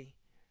pray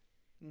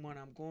when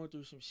I'm going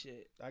through some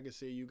shit. I could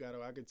say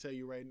I could tell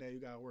you right now, you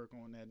gotta work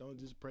on that. Don't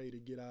just pray to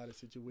get out of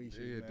situations.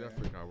 Yeah, man.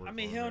 definitely got work. I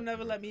mean, on he'll that.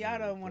 never let me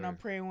out of him when I'm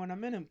Yeah. praying when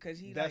I'm in him, cause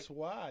he That's like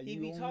why he you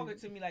be only- talking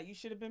to me like you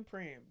should have been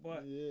praying.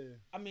 But Yeah.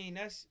 I mean,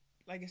 that's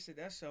like I said,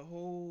 that's a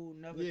whole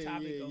nother Yeah,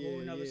 topic, yeah, a whole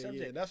yeah, nother yeah,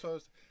 subject. yeah. That's what I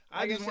was. I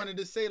Like I just said- wanted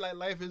to say, like,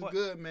 life is But-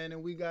 good, man,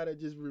 and we gotta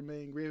just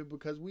remain grateful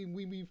because we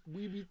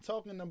be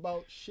talking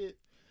about shit,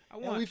 I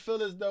and want we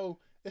feel as though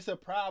it's a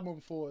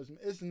problem for us.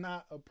 It's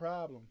not a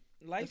problem.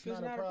 life it's is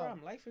not a not a problem.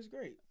 problem. Life is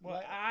great. But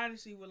Like- I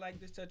honestly would like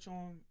to touch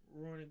on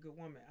ruining good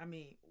women. I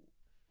mean,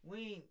 we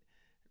ain't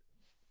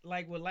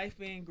like with life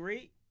being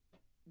great.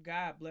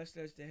 God blessed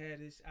us to have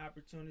this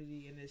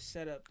opportunity and this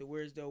setup to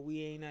where as though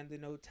we ain't under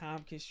no time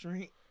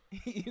constraint.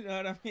 You know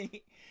what I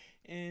mean?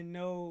 And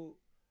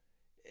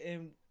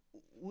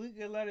we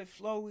could let it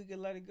flow. We could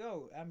let it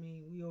go. I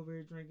mean, we over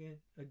here drinking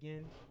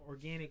again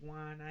organic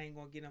wine. I ain't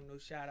gonna get them no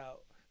shout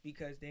out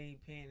because they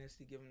ain't paying us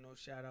to give them no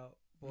shout out.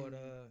 But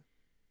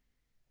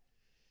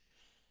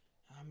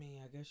I mean,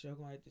 I guess y'all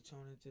gonna have to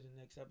tune into the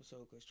next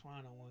episode because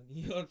Twan don't want to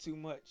give y'all too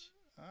much.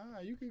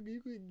 You could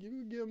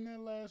give him that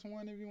last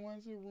one if you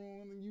want to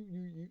ruin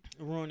you.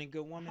 Ruining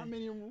good woman. How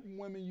many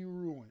women you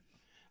ruin?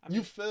 I mean,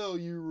 You feel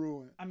you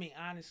ruin. I mean,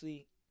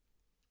 honestly,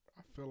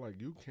 I feel like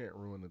you can't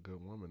ruin a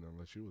good woman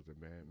unless you was a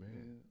bad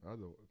man.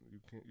 Other, you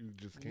can't. You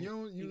just can't.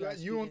 You gotta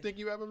don't speak think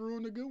you ever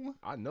ruined a good one?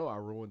 I know I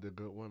ruined a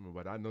good woman,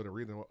 but I know the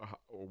reason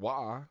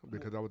why,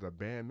 because I was a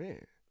bad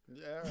man.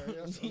 Yeah, that's what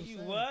I'm you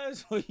saying.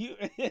 was or you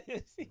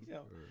is. You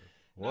know.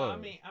 No, Was.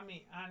 I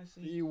mean,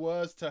 honestly, He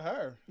was to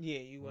her. yeah,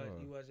 you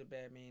was a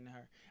bad man to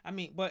her. I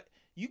mean, but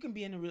you can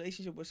be in a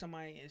relationship with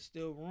somebody and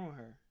still ruin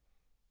her.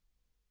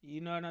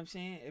 You know what I'm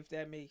saying? If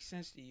that makes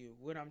sense to you,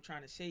 what I'm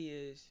trying to say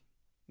is,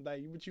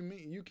 Like, what you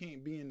mean? You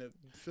can't be in the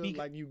feel Beca-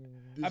 like you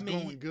I it's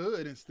mean, going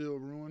good and still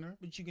ruin her.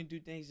 but you can do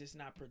things that's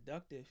not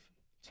productive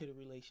to the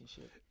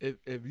relationship.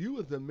 If you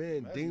was a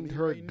man That's deemed me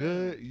her right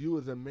good, you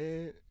was a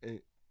man, and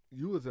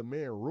you was a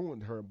man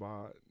ruined her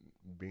by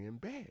being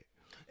bad.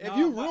 If No,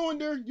 you but-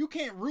 ruined her, you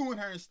can't ruin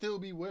her and still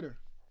be with her.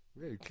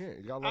 Yeah, you can't.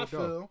 You gotta I let it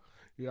go. feel.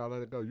 You gotta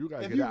let it go. You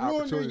gotta If get you that ruined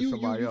her, opportunity to you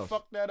somebody you else.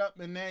 fucked that up,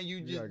 and then you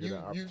You just gotta get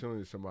that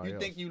opportunity to somebody you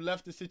else. think you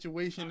left the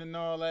situation and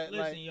all that.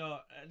 Listen, y'all,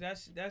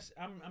 that's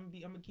I'm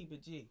gonna keep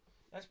it G.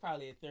 That's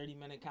probably a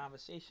 30-minute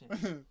conversation,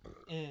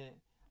 and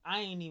I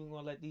ain't even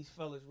gonna let these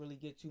fellas really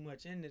get too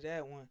much into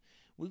that one.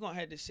 We're gonna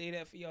have to say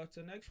that for y'all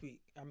till next week.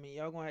 I mean,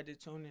 y'all gonna have to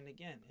tune in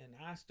again. And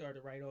I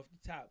started right off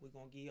the top. We're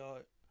gonna give y'all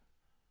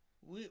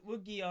we'll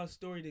give y'all a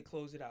story to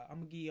close it out. I'm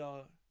gonna give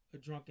y'all a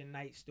drunken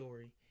night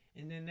story.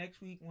 And then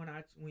next week when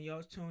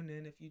y'all tune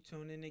in, if you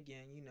tune in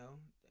again, you know,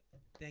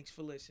 thanks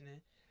for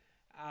listening.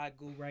 I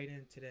go right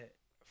into that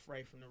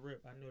right from the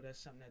rip. I know that's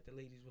something that the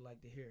ladies would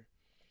like to hear.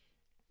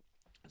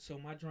 So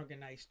my drunken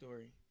night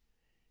story.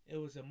 It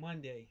was a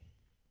Monday.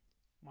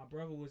 My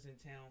brother was in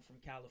town from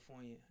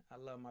California. I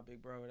love my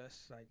big brother.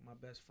 That's like my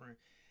best friend.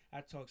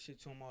 I talk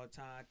shit to him all the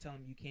time. I tell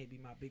him you can't be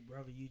my big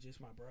brother. You just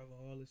my brother.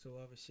 All this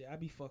other shit. I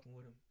be fucking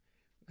with him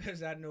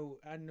because I know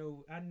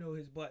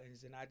his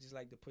buttons, and I just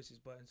like to push his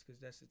buttons because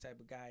that's the type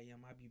of guy I am.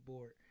 I be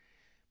bored,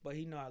 but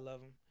he know I love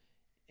him.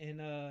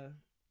 And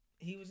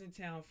he was in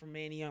town from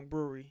Manny Young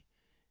Brewery.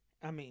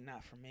 I mean,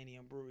 not from Manny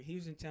Young Brewery. He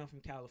was in town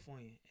from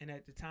California, and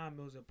at the time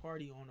it was a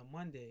party on a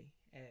Monday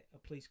at a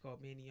place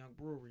called Manny Young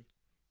Brewery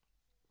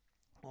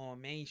on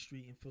Main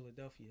Street in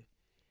Philadelphia.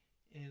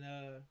 And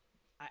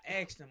I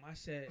asked him, I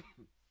said,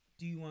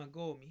 do you want to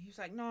go with me? He was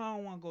like, no, I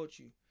don't want to go with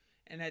you.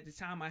 And at the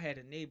time I had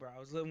a neighbor. I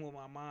was living with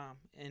my mom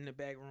in the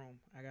back room.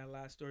 I got a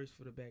lot of stories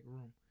for the back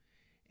room.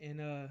 And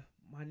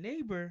my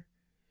neighbor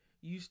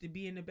used to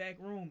be in the back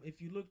room.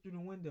 If you look through the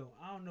window,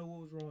 I don't know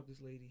what was wrong with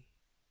this lady,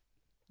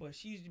 but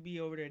she used to be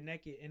over there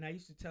naked. And I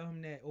used to tell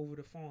him that over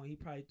the phone. He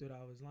probably thought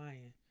I was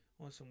lying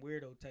on some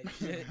weirdo type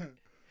shit.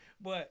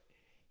 But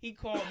he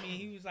called me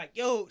and he was like,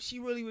 yo, she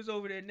really was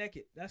over there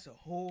naked. That's a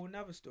whole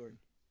nother story.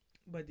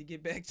 But to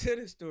get back to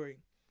the story,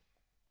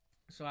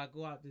 so I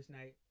go out this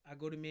night. I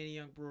go to Manny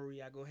Young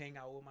Brewery. I go hang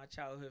out with my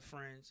childhood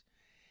friends.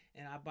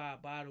 And I buy a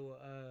bottle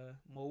of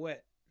Moet.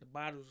 The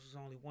bottles was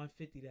only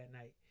 $150 that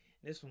night.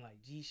 This one,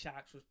 like,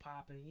 G-Shocks was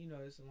popping. You know,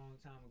 it's a long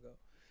time ago.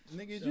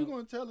 Nigga, So, you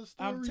gonna tell a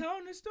story? I'm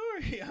telling the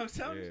story. I'm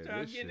telling the Yeah, story.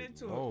 I'm this getting shit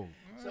into it. long.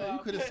 So So you I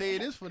could have put-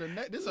 said this for the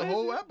next. This a Listen,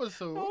 whole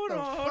episode. Hold What on,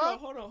 the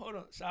hold fuck?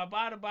 on. So I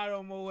bought a bottle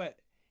of Moet,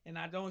 and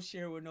I don't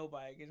share it with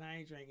nobody because I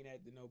ain't drinking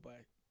that to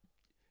nobody.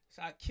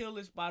 So I kill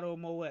this bottle of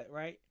Moet,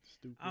 right?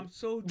 Stupid. I'm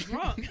so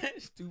drunk,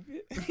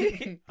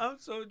 stupid. I'm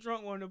so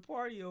drunk on the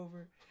party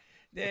over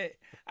that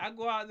I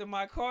go out to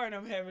my car and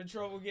I'm having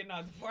trouble getting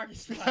out the parking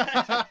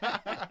spot.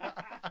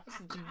 That's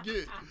what you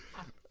get.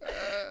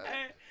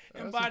 and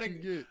That's by what the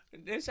you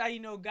get. that's how you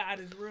know God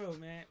is real,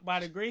 man. By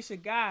the grace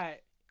of God,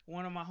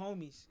 one of my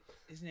homies,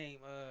 his name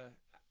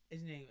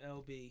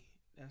LB.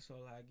 That's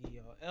all I give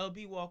y'all.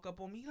 LB walk up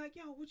on me like,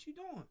 yo, what you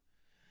doing?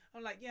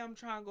 I'm like, yeah, I'm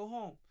trying to go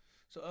home.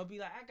 So LB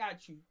like, I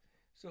got you.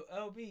 So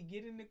LB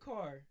get in the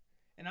car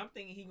And I'm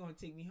thinking he gonna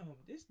take me home.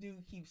 This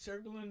dude keeps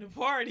circling the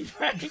party,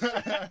 right?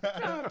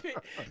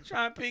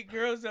 trying to pick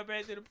girls up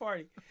after the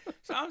party.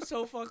 So I'm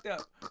so fucked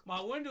up.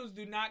 My windows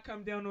do not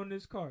come down on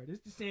this car. This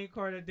is the same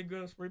car that the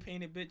girl spray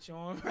painted bitch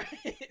on,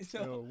 right?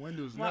 So Yo,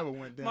 windows never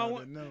went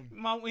down.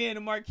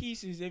 The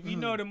Marquises. If you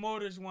know the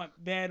motors want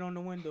bad on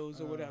the windows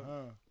or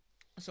whatever.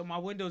 So my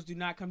windows do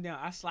not come down.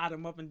 I slide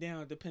them up and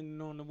down depending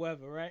on the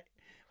weather, right?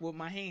 With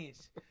my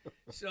hands.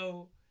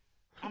 So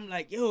I'm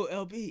like, yo,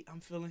 LB,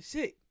 I'm feeling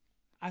sick.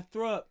 I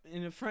throw up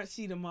in the front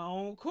seat of my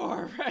own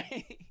car,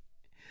 right?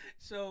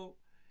 So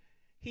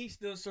he's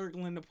still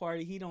circling the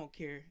party. He don't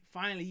care.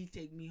 Finally, he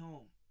take me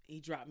home. He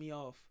dropped me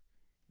off.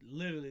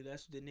 Literally,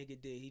 that's what the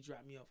nigga did. He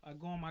dropped me off. I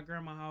go in my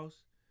grandma's house.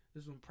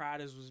 This is when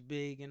Pradas was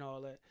big and all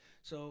that.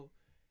 So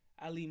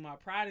I leave my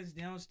Pradas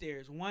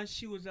downstairs. One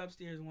shoe was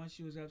upstairs.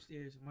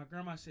 My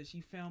grandma said she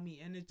found me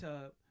in the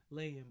tub,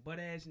 laying butt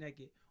ass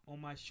naked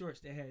on my shorts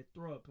that had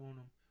throw up on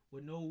them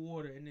with no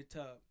water in the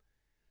tub.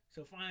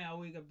 So finally, I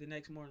wake up the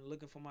next morning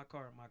looking for my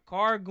car. My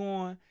car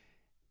gone,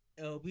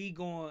 LB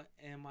gone,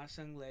 and my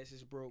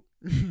sunglasses broke.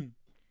 You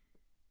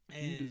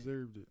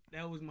deserved it.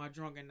 That was my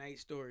drunken night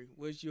story.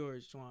 What's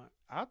yours, Twan?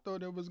 I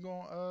thought it was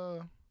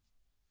going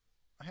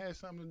had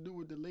something to do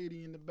with the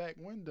lady in the back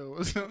window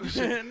or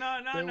something. No.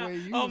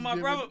 Oh, my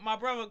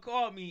brother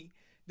called me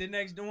the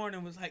next morning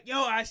and was like,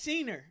 "Yo, I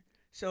seen her."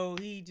 So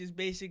he just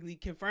basically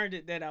confirmed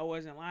it that I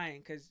wasn't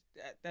lying, cause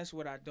that's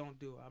what I don't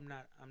do. I'm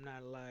not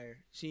a liar.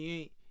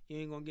 See, you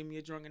ain't gonna give me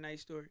a drunken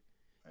night story.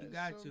 You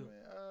got to. Man,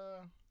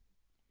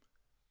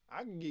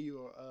 I can give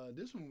you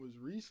this one was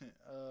recent.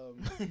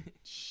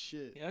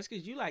 Shit. Yeah, that's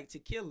cause you like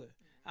tequila.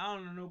 I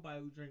don't know nobody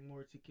who drink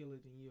more tequila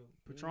than you.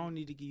 Patron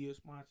need to give you a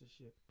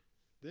sponsorship.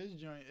 This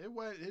joint,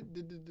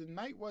 the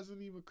night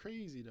wasn't even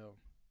crazy though.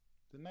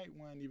 The night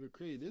wasn't even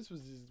crazy. This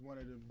was just one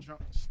of them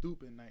drunk,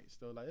 stupid nights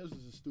though. Like, this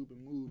was a stupid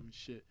move and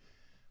shit.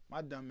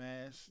 My dumb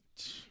ass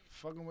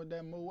fucking with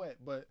that Moet,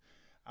 but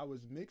I was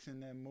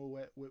mixing that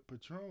Moet with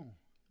Patron.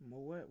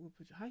 Moet with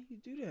Patron? How you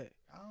do that?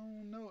 I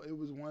don't know. It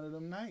was one of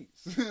them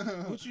nights.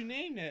 What you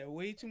name that?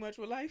 Way Too Much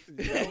with Life?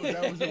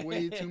 That was a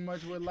Way Too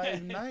Much with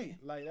Life night.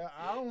 Like,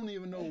 I don't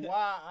even know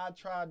why I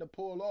tried to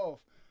pull off.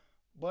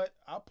 But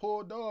I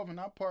pulled off and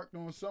I parked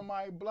on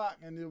somebody's block,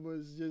 and it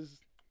was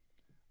just,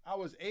 I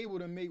was able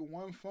to make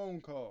one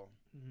phone call.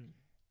 Mm-hmm.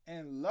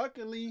 And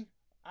luckily,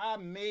 I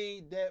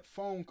made that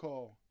phone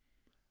call,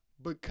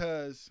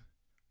 because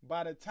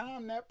by the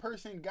time that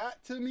person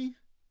got to me,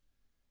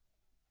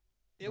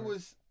 it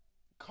was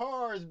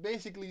cars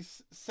basically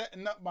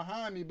setting up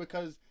behind me,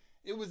 because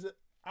it was,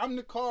 I'm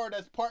the car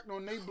that's parked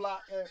on their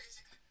block at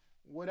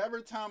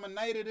whatever time of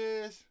night it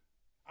is.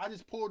 I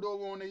just pulled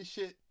over on their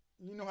shit.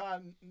 You know how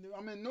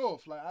I'm in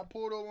North. Like, I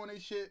pulled over on their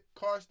shit,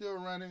 car still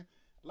running,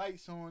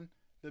 lights on,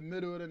 the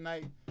middle of the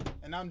night,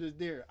 and I'm just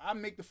there. I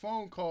make the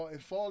phone call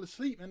and fall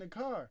asleep in the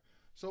car.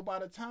 So by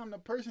the time the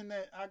person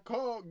that I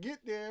called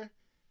get there,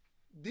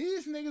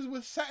 these niggas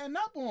was setting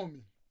up on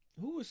me.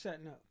 Who was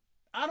setting up?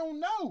 I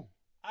don't know.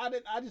 I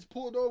just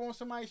pulled over on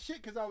somebody's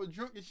shit because I was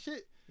drunk as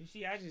shit. You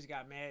see, I just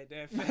got mad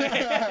that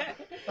fast.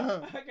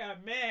 I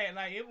got mad.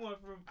 Like, it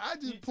went from I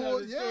just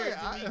pulled, yeah.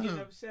 To me getting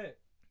upset.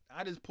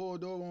 I just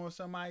pulled over on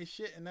somebody's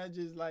shit, and that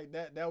just like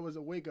that was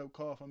a wake up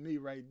call for me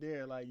right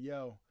there. Like,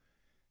 yo,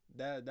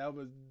 that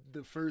was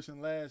the first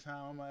and last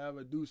time I'm gonna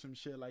ever do some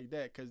shit like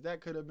that, cause that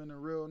could have been a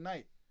real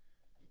night.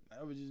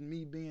 That was just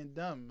me being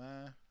dumb,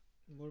 man.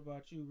 What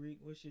about you, Reek?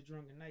 What's your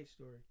drunken night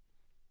story?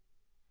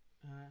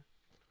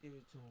 Give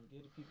it to him.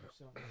 Give the people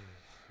something.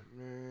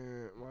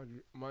 Man,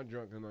 my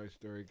drunken night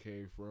story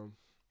came from,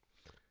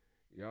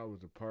 y'all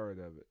was a part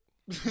of it.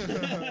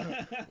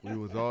 We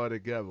was all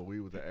together. We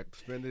was at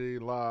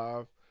Xfinity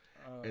Live,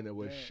 and it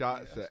was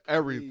shots of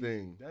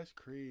everything. That's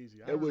crazy.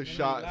 It was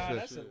shots.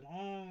 That's a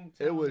long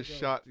time. It was ago.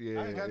 shots.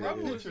 Yeah, I got My that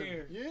brother was picture.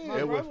 here. Yeah,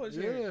 My brother was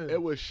here.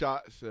 It was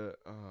shots of.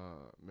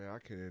 Man, I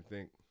can't even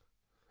think.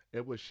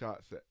 It was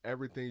shots of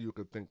everything you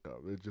could think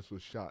of. It just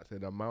was shots.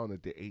 It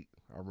amounted to 8.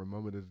 I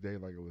remember this day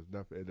like it was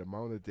nothing. It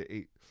amounted to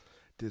 8.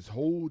 This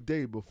whole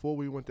day before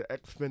we went to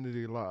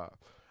Xfinity Live,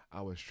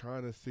 I was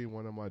trying to see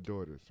one of my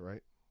daughters,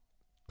 right?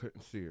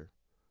 Couldn't see her.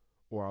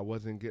 Or I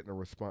wasn't getting a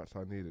response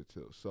I needed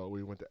to. So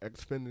we went to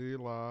Xfinity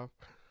Live.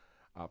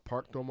 I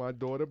parked on my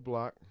daughter's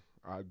block.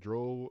 I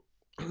drove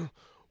with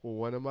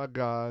one of my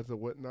guys or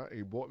whatnot.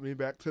 He brought me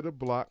back to the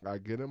block. I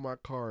get in my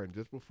car, and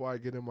just before I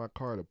get in my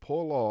car to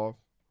pull off,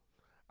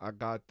 I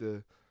got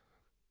the,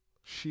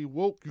 she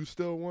woke, you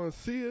still want to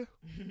see her?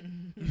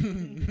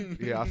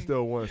 Yeah, I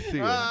still want to see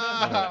her.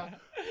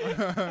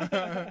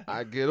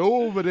 I get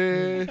over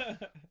there.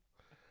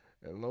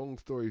 And long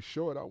story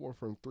short, I went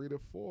from 3 to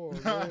 4,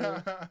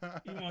 man.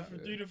 You went from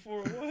 3 to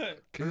 4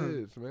 what?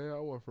 Kids, man. I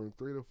went from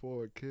 3 to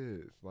 4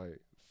 kids. Like,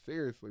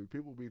 seriously,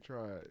 people be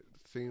trying to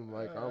seem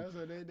like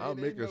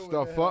I'm making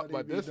stuff up,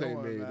 but this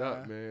ain't made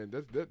up, man.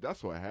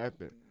 That's what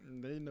happened.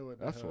 They know what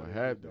that's what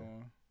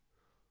happened.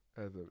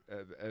 As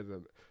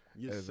a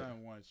your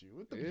son wants you.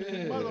 What the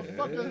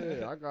motherfucker?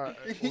 Yeah, I got.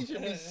 He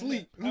should be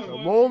asleep.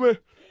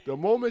 The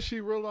moment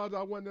she realized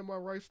I wasn't in my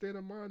right state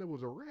of mind, it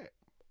was a wrap.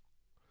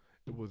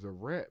 it was a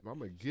rap. I'm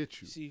gonna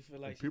get you. She feel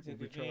like And she people took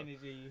be trying- advantage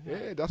of you.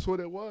 Yeah, that's what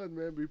it was,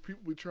 man.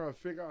 People be trying to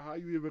figure out how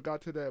you even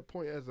got to that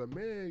point as a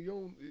man.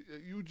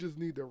 You just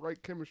need the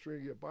right chemistry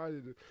in your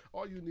body.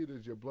 All you need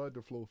is your blood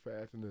to flow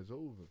fast, and it's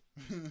over.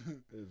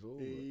 It's over.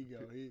 Here you go.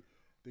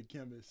 The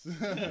chemist.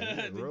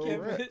 The real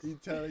chemist. rap. He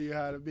telling you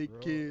how to make Bro.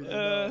 kids. And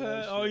all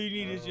that All shit. you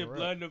need is your Alright.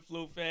 blood to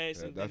flow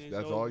fast, and then That's it's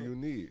that's over. all you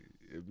need.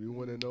 If you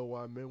want to know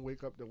why men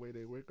wake up the way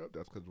they wake up,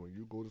 that's because when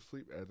you go to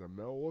sleep as a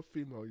male or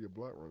female, your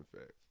blood runs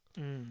fast.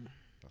 Mm.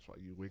 That's why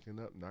you waking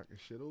up knocking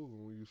shit over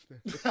when you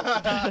stand.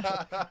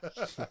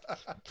 That's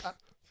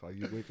why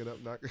you waking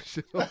up knocking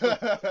shit over.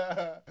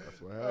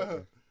 That's what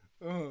happened.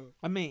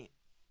 I mean,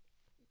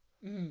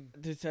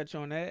 Mm. to touch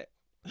on that.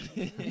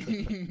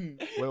 We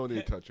don't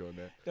need to touch on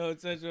that. Don't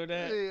touch on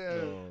that. Yeah.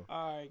 No.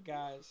 All right,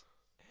 guys.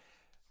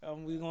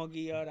 We gonna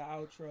give y'all the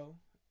outro.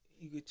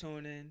 You can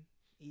tune in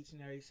each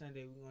and every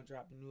Sunday. We're gonna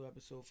drop a new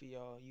episode for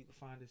y'all. You can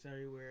find us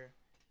everywhere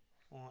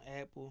on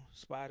Apple,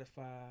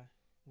 Spotify,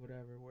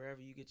 whatever,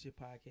 wherever you get your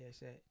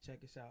podcast at. Check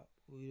us out.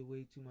 We the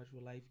Way Too Much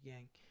with Life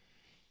Gang.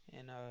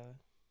 And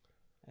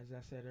as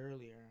I said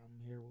earlier,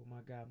 I'm here with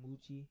my guy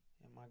Moochie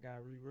and my guy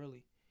Ree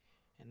Really.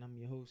 And I'm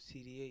your host,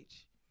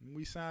 TDH.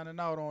 We signing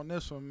out on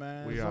this one,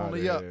 man. We It's out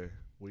only up. here.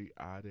 We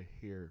out of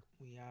here.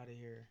 We out of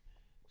here.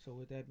 So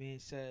with that being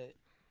said,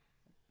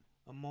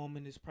 a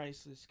moment is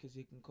priceless because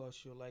it can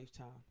cost you a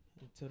lifetime.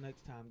 Until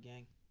next time,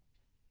 gang.